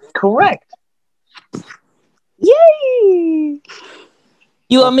is correct. Yay!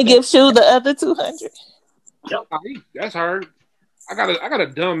 You want me to give Shu the other 200? Yep. That's hard. I got a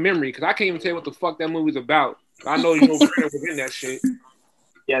dumb memory because I can't even tell you what the fuck that movie's about. I know Yul Brynner was in that shit.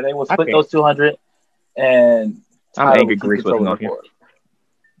 Yeah, they will split those 200, and I'm angry Grease wasn't on here.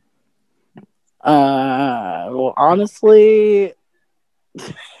 Well, honestly,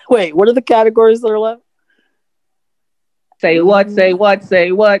 wait, what are the categories that are left? Say what?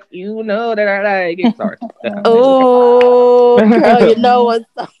 You know that I like it. Sorry. Oh, girl, you know what's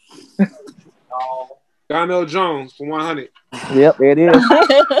up. Donnell Jones for 100. Yep, it is.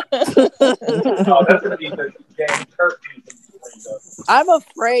 That's gonna be the game Kirk. I'm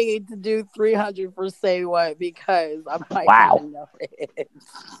afraid to do 300 for Say What because I might not know it.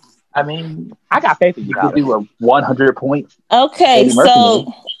 I mean, I got faith in you could do a 100 point. Okay,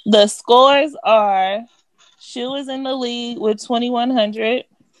 so the scores are Shu is in the lead with 2,100.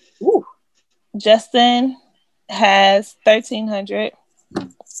 Justin has 1,300.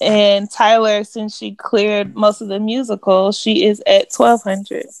 And Tyler, since she cleared most of the musical, she is at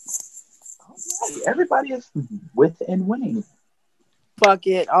 1,200. Everybody is within winning. Fuck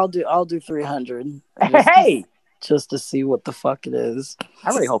it, I'll do 300. Hey, just to see what the fuck it is. I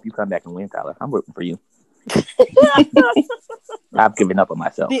really hope you come back and win, Tyler. I'm rooting for you. I've given up on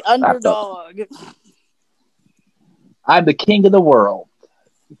myself. The underdog. I'm the king of the world.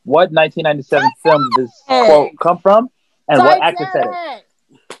 What 1997 film did this quote come from? And what actor said it?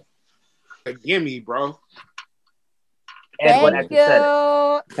 A gimme, bro. And what actor said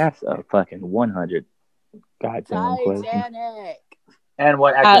it? That's a fucking 100 goddamn question. And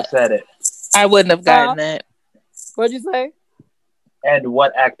what actor said it? I wouldn't have gotten that. What'd you say? And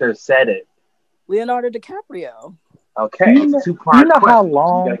what actor said it? Leonardo DiCaprio. Okay. You know how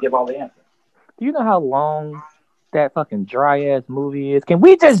long? You gotta give all the answers. Do you know how long that fucking dry ass movie is? Can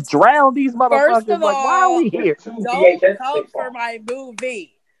we just drown these motherfuckers? First of all, why are we here? Don't come for my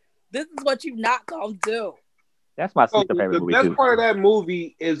movie. This is what you not gonna do. That's my sister favorite movie too. The best part of that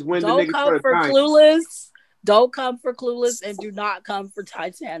movie is when don't the niggas come for dying. Clueless. Don't come for Clueless, and do not come for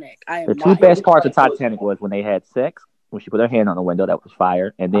Titanic. The two best parts of Titanic was when they had sex, when she put her hand on the window, that was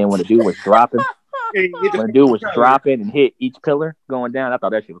fire, and then when the dude was dropping, and hit each pillar going down, I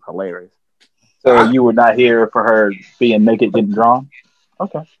thought that shit was hilarious. So you were not here for her being naked getting drawn?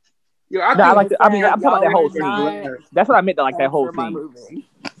 Okay. Yeah, I'm talking about that whole scene. That's what I meant, like that whole scene.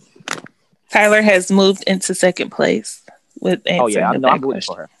 Tyler has moved into second place with answering I'm rooting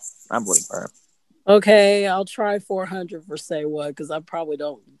for her. I'm rooting for her. Okay, I'll try 400 for Say What, because I probably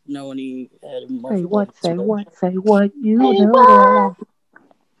don't know any. Say what, you know.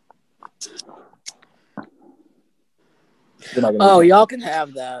 Oh, y'all can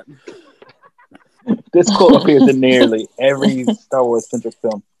have that. This quote appears in nearly every Star Wars centric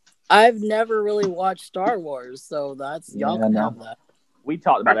film. I've never really watched Star Wars, so y'all can have that. We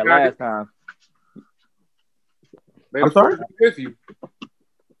talked about it last time. I'm sorry? With you.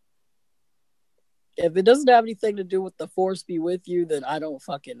 If it doesn't have anything to do with the Force be with you, then I don't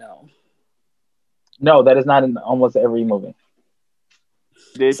fucking know. No, that is not in almost every movie.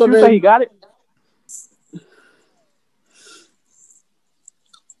 Did you say he got it?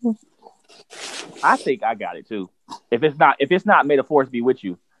 I think I got it too. If it's not May the Force be with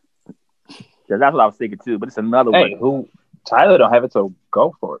you, because that's what I was thinking too. But it's another one. Tyler don't have it, so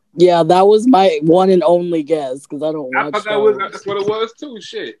go for it. Yeah, that was my one and only guess because I don't watch. I thought that's what it was too.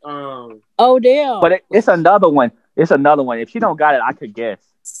 Shit. Oh damn! But it's another one. It's another one. If she don't got it, I could guess.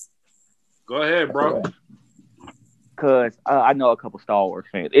 Go ahead, bro. Because I know a couple Star Wars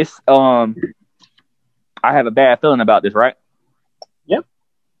fans. It's I have a bad feeling about this, right? Yep.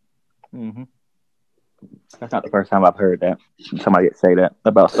 Mm-hmm. That's not the first time I've heard that. Somebody say that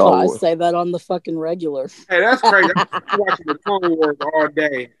about Star Wars. I say that on the fucking regular. Hey, that's crazy. I'm watching the Clone Wars all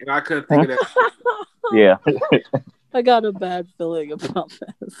day, and I couldn't think of that. Yeah. I got a bad feeling about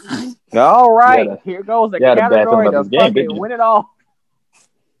this. All right, Yeah, here goes the you had a bad feeling category about to this game, didn't fucking you? win it all.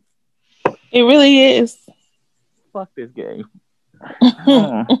 It really is. Fuck this game. Fuck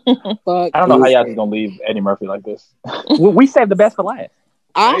I don't know how this y'all just game. gonna leave Eddie Murphy like this. We saved the best for last.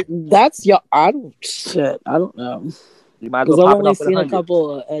 That's y'all. I don't shit. I don't know You might as because well I've pop it only off with seen a 100.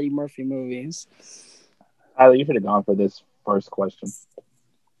 couple of Eddie Murphy movies. Tyler, you should have gone for this first question.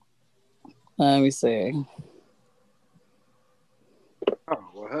 Let me see. Oh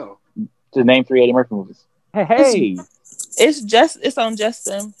well, hell. To name 3 Eddie Murphy movies. Hey. It's on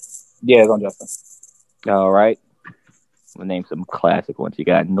Justin. Yeah, it's on Justin. All right. We'll name some classic ones. You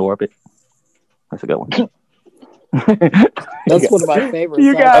got Norbit. That's a good one. That's one of my favorites.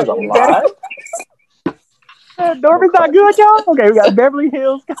 You got That's a lie. Norbit's not good, y'all. Okay, we got Beverly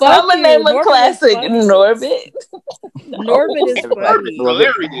Hills. Fuck I'm gonna you. name a Norbit is classic, funny. Norbit. Norbit is funny.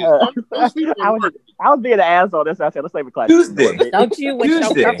 Hilarious. Don't sleep I on was Norbit. I was being an asshole. That's why I said let's name a classic. Tuesday. Norbit. Don't you wish your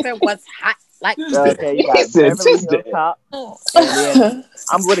Tuesday. girlfriend was hot like Okay, you got He said Beverly Hills Tuesday. Cop, and then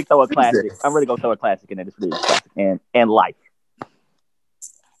I'm really throw a classic. I'm really gonna throw a classic in there. This really is a classic and Life.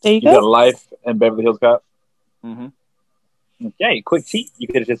 There you You got go. Life and Beverly Hills Cop. Mm-hmm. Okay, quick cheat. You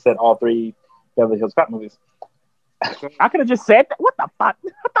could have just said all 3 Beverly Hills Cop movies. I could have just said that. What the fuck?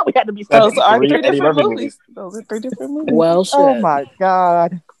 I thought we had to be Those specific. are 3 three Eddie different Murphy movies. Those are 3 different movies. well shit. Oh my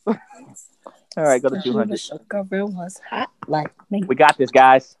god! All right, go to Don't you 200. wish your girlfriend was hot like me. We got this,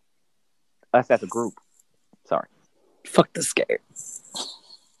 guys. Us as a group. Sorry. Fuck this game.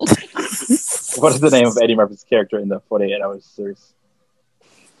 What is the name of Eddie Murphy's character in the 48 Hours series?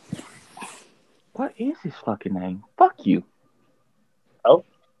 What is his fucking name? Fuck you.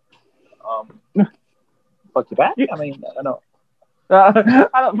 Fuck you back? I mean, I don't know.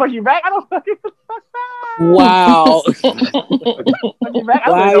 I don't fuck you back. I don't fuck you. Wow. Fuck you back. I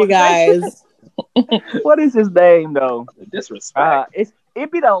don't Wow, know you guys. what is his name though? Disrespect. It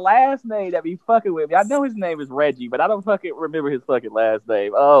be the last name that be fucking with me. I know his name is Reggie, but I don't fucking remember his fucking last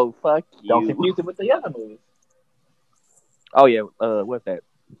name. Oh fuck you. Don't confuse it with the other movies. Oh yeah. What's that?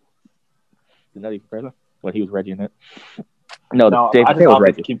 The Nutty Professor? When he was Reggie in it? No, No, Dave I just Chappelle was often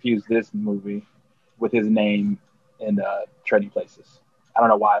Reggie. confuse this movie with his name in Trading Places. I don't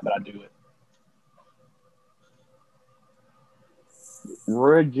know why, but I do it.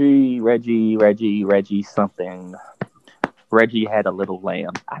 Reggie something. Reggie had a little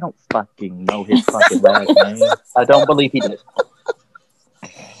lamb. I don't fucking know his fucking last name. I don't believe he did.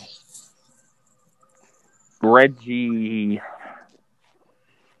 Reggie.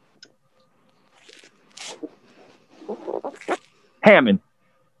 Hammond.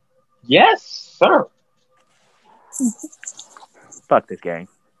 Yes, sir. Fuck this game.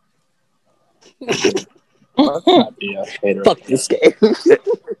 Fuck not be a hater. Fuck this game.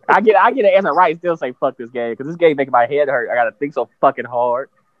 I get an answer right. Still say fuck this game because this game making my head hurt. I gotta think so fucking hard.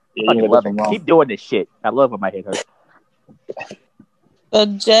 Yeah, Fucking you love got it. this one wrong. Keep doing this shit. I love when my head hurts. So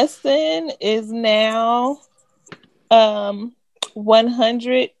Justin is now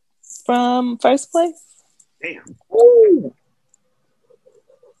 100 from first place. Damn. Ooh.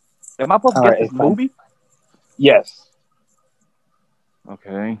 Am I supposed to All guess right, this it's fine. movie? Yes.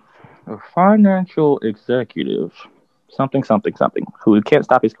 Okay. A financial executive, something, who can't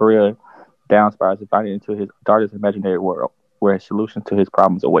stop his career down spirals and finding into his daughter's imaginary world, where solutions to his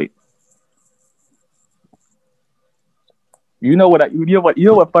problems await. You know what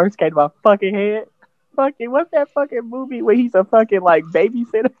first came to my fucking head? Fucking what's that fucking movie where he's a fucking like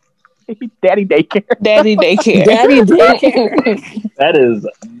babysitter? Daddy daycare. Daddy daycare. Daddy daycare. That is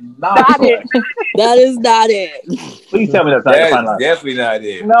not it. That is not it. Please tell me that's not your That's final answer. definitely not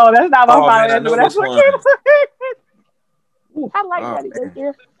it. No, that's not my Oh, final man, I answer. know But that's this what one. came to my head. I like Oh, Daddy man.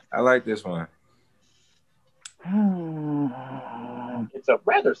 daycare. I like this one. It's a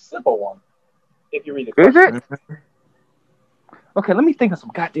rather simple one. If you read the Is question. it? Okay, let me think of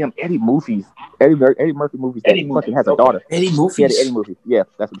some goddamn Eddie movies. Eddie Murphy movies that Eddie fucking movies, has a okay. daughter. Eddie Yeah, the movies. Eddie movie. Yeah,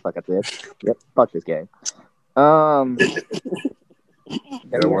 that's what the fuck I said. Yep, fuck this game.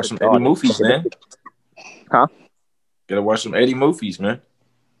 Gotta watch some Eddie movies, man. Huh? Gotta watch some Eddie movies, man.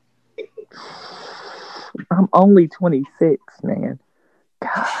 I'm only 26, man.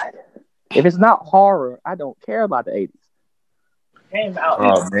 God. If it's not horror, I don't care about the 80s. Came out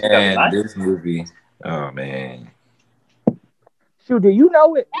Oh in man, 2009. this movie. Oh man. Shoot, do you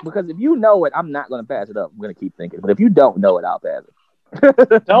know it? Because if you know it, I'm not going to pass it up. I'm going to keep thinking. But if you don't know it, I'll pass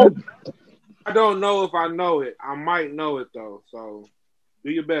it. Don't. I don't know if I know it. I might know it though. So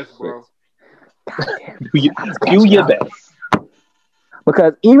do your best, bro. Do your best.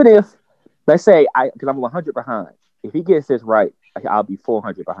 Because even if, let's say, because I'm 100 behind, if he gets this right, I'll be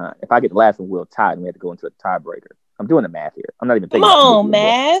 400 behind. If I get the last one, we'll tie, and we have to go into a tiebreaker. I'm doing the math here. I'm not even Come thinking about the on, movie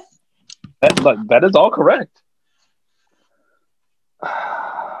anymore. math. That is all correct. Fuck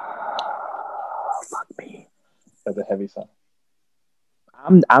me. That's a heavy sign.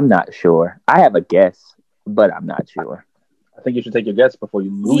 I'm not sure. I have a guess, but I'm not sure. I think you should take your guess before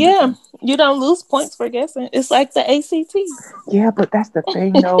you lose. Yeah, you don't lose points for guessing. It's like the ACT. Yeah, but that's the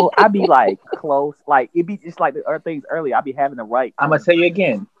thing, though. I'd be like close. Like it'd be just like the other things earlier. I'd be having the right. I'm gonna tell you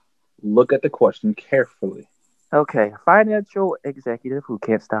again. Look at the question carefully. Okay, a financial executive who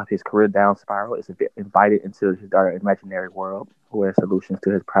can't stop his career down spiral is invited into his imaginary world where solutions to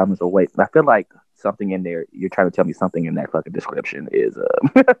his problems await. I feel like something in there. You're trying to tell me something in that fucking description is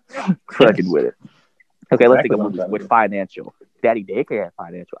fucking with it. Okay, let's think of movies with financial. Daddy Daycare had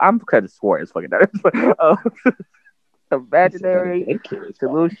financial. I'm kind of swore it's fucking imaginary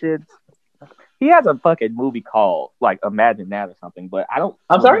solutions. He has a fucking movie called like Imagine That or something, but I'm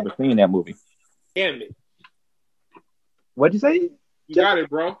remember seeing that movie. Damn it. What'd you say? You got it,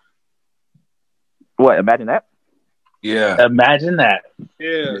 bro. What? Imagine That? Yeah. Imagine that.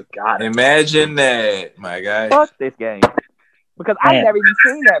 Yeah. You got it. Imagine that, my guy. Fuck this game. Because I've never even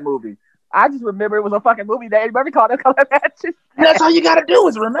seen that movie. I just remember it was a fucking movie that everybody called it called Imagine. That's all you gotta do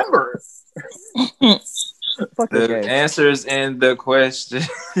is remember. Fuck this game. The answers in the question.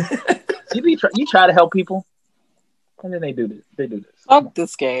 You try to help people, and then they do this. Fuck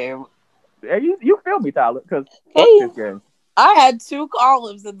this game. You feel me, Tyler? Because fuck Hey. this game. I had 2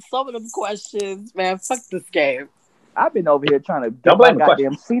 columns and some of them questions, man. Fuck this game. I've been over here trying to Don't get blame my the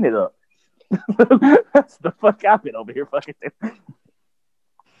goddamn scene it up. That's the fuck I've been over here fucking.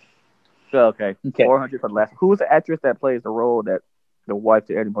 Okay. 400 for the last. Who is the actress that plays the role that the wife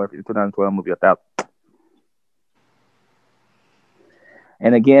to Eddie Murphy in the 2012 movie 1000?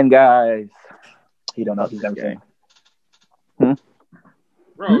 And again, guys, he don't know if he's ever seen.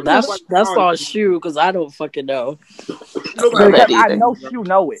 Bro, That's on Shu because I don't fucking know. I know Shu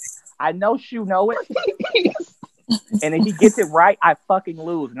know it. And if he gets it right, I fucking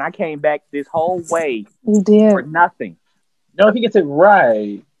lose. And I came back this whole way You did. for nothing. No, if he gets it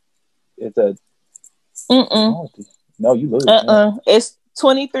right, it's a. No, you lose. It's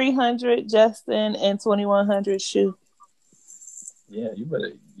 2,300 Justin and 2,100 Shu. Yeah, you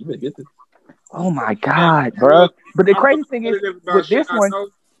better get this. Oh my god, bro! But the crazy thing is,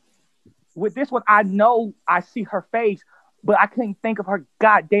 with this one, I know I see her face, but I couldn't think of her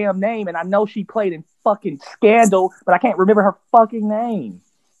goddamn name, and I know she played in fucking Scandal, but I can't remember her fucking name.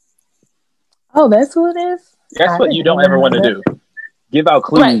 Oh, that's who it is? That's what you don't ever want to do. Give out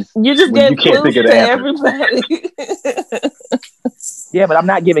clues. Right. You just when gave you can't clues think of to the answer. everybody. Yeah, but I'm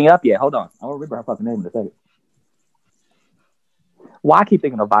not giving up yet. Hold on, I don't remember her fucking name in a second. Why I keep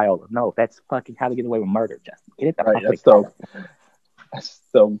thinking of Viola? No, that's fucking How to Get Away with Murder, Justin. Get it the Right, fuck that's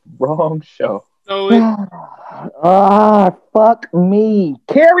the wrong show. Fuck me.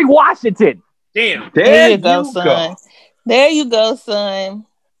 Kerry Washington. Damn. There you go, son. There you go, son.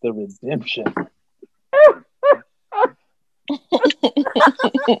 The redemption.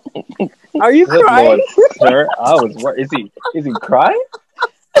 Are you crying? Lord, sir, I was worried. Is he crying?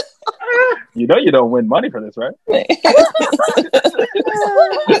 You know you don't win money for this, right?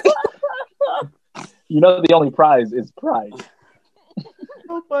 You know the only prize is pride.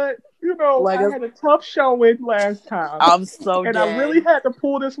 But I had a tough showing last time. I'm so and dead. I really had to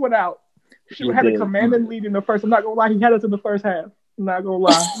pull this one out. She had a commanding lead in the first. I'm not gonna lie, he had us in the first half. I'm not gonna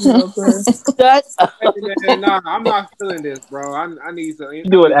lie. You know what I'm saying? Nah, I'm not feeling this, bro. I need some. You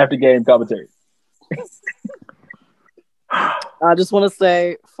do it after game commentary. I just want to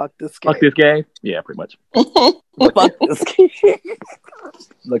say, fuck this game. Fuck this game? Yeah, pretty much. Fuck this game.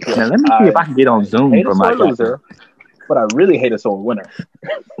 Look, now, let me see if I can get on Zoom for my loser, but I really hate a sore winner.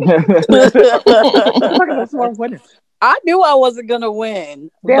 I knew I wasn't gonna win.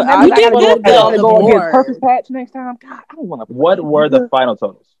 Damn, I did good go against Purpose Patch next time. God, I don't want to. What were the final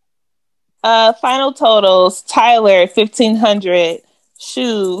totals? Final totals: Tyler 1,500,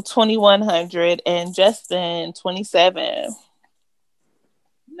 Shu 2,100, and Justin 27.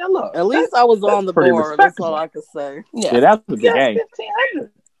 Now look, at least I was on the board. That's all I could say. Yeah, that was a good game.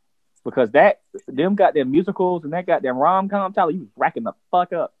 1,500. Because them got them musicals and that got them rom-com, Tyler, you was racking the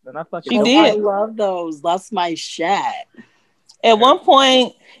fuck up. And I fucking She did. I love those. That's my shit. At one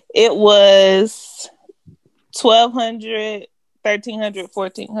point, it was 1,200, 1,300,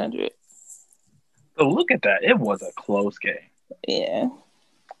 1,400. So look at that. It was a close game. Yeah.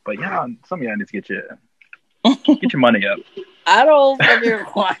 But some of y'all need to get your money up. I don't fucking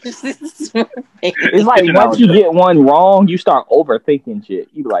watch this movie. It's like once you get one wrong, you start overthinking shit.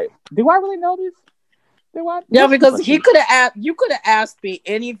 You be like, do I really know this? Yeah, because he could have asked. You could have asked me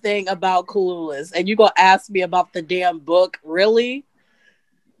anything about Clueless, and you gonna ask me about the damn book? Really?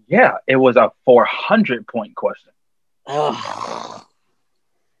 Yeah, it was a 400-point question. Ugh.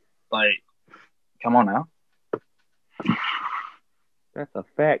 Like, come on now. That's a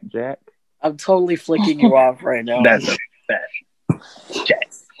fact, Jack. I'm totally flicking you off right now. That's a fact. Jack.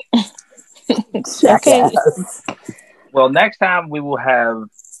 Okay. Well, next time we will have,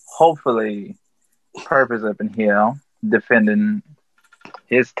 hopefully, Purpose up in here defending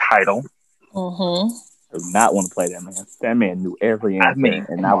his title. Mm-hmm. I do not want to play that man. That man knew every answer, I mean,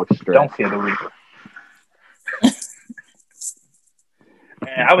 and I was stressed. Don't fear the reaper.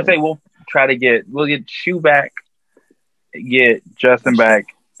 And I would say we'll get Shu back, get Justin back,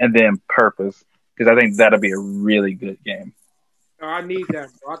 and then Purpose, because I think that'll be a really good game. Oh, I need that,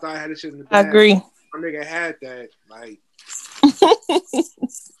 bro. I thought I had this shit in the I bag. agree. My nigga had that. Like,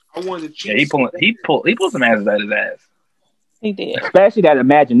 I wanted to cheat. Yeah, he pulled some asses out his ass. He did. Especially that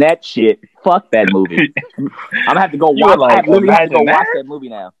Imagine That shit. Fuck that movie. I'm gonna have to go watch. I literally have to go watch that movie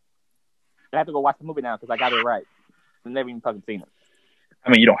now. I have to go watch the movie now because I got it right. I've never even fucking seen it. I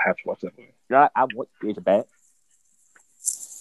mean, you don't have to watch that movie. What is it bad?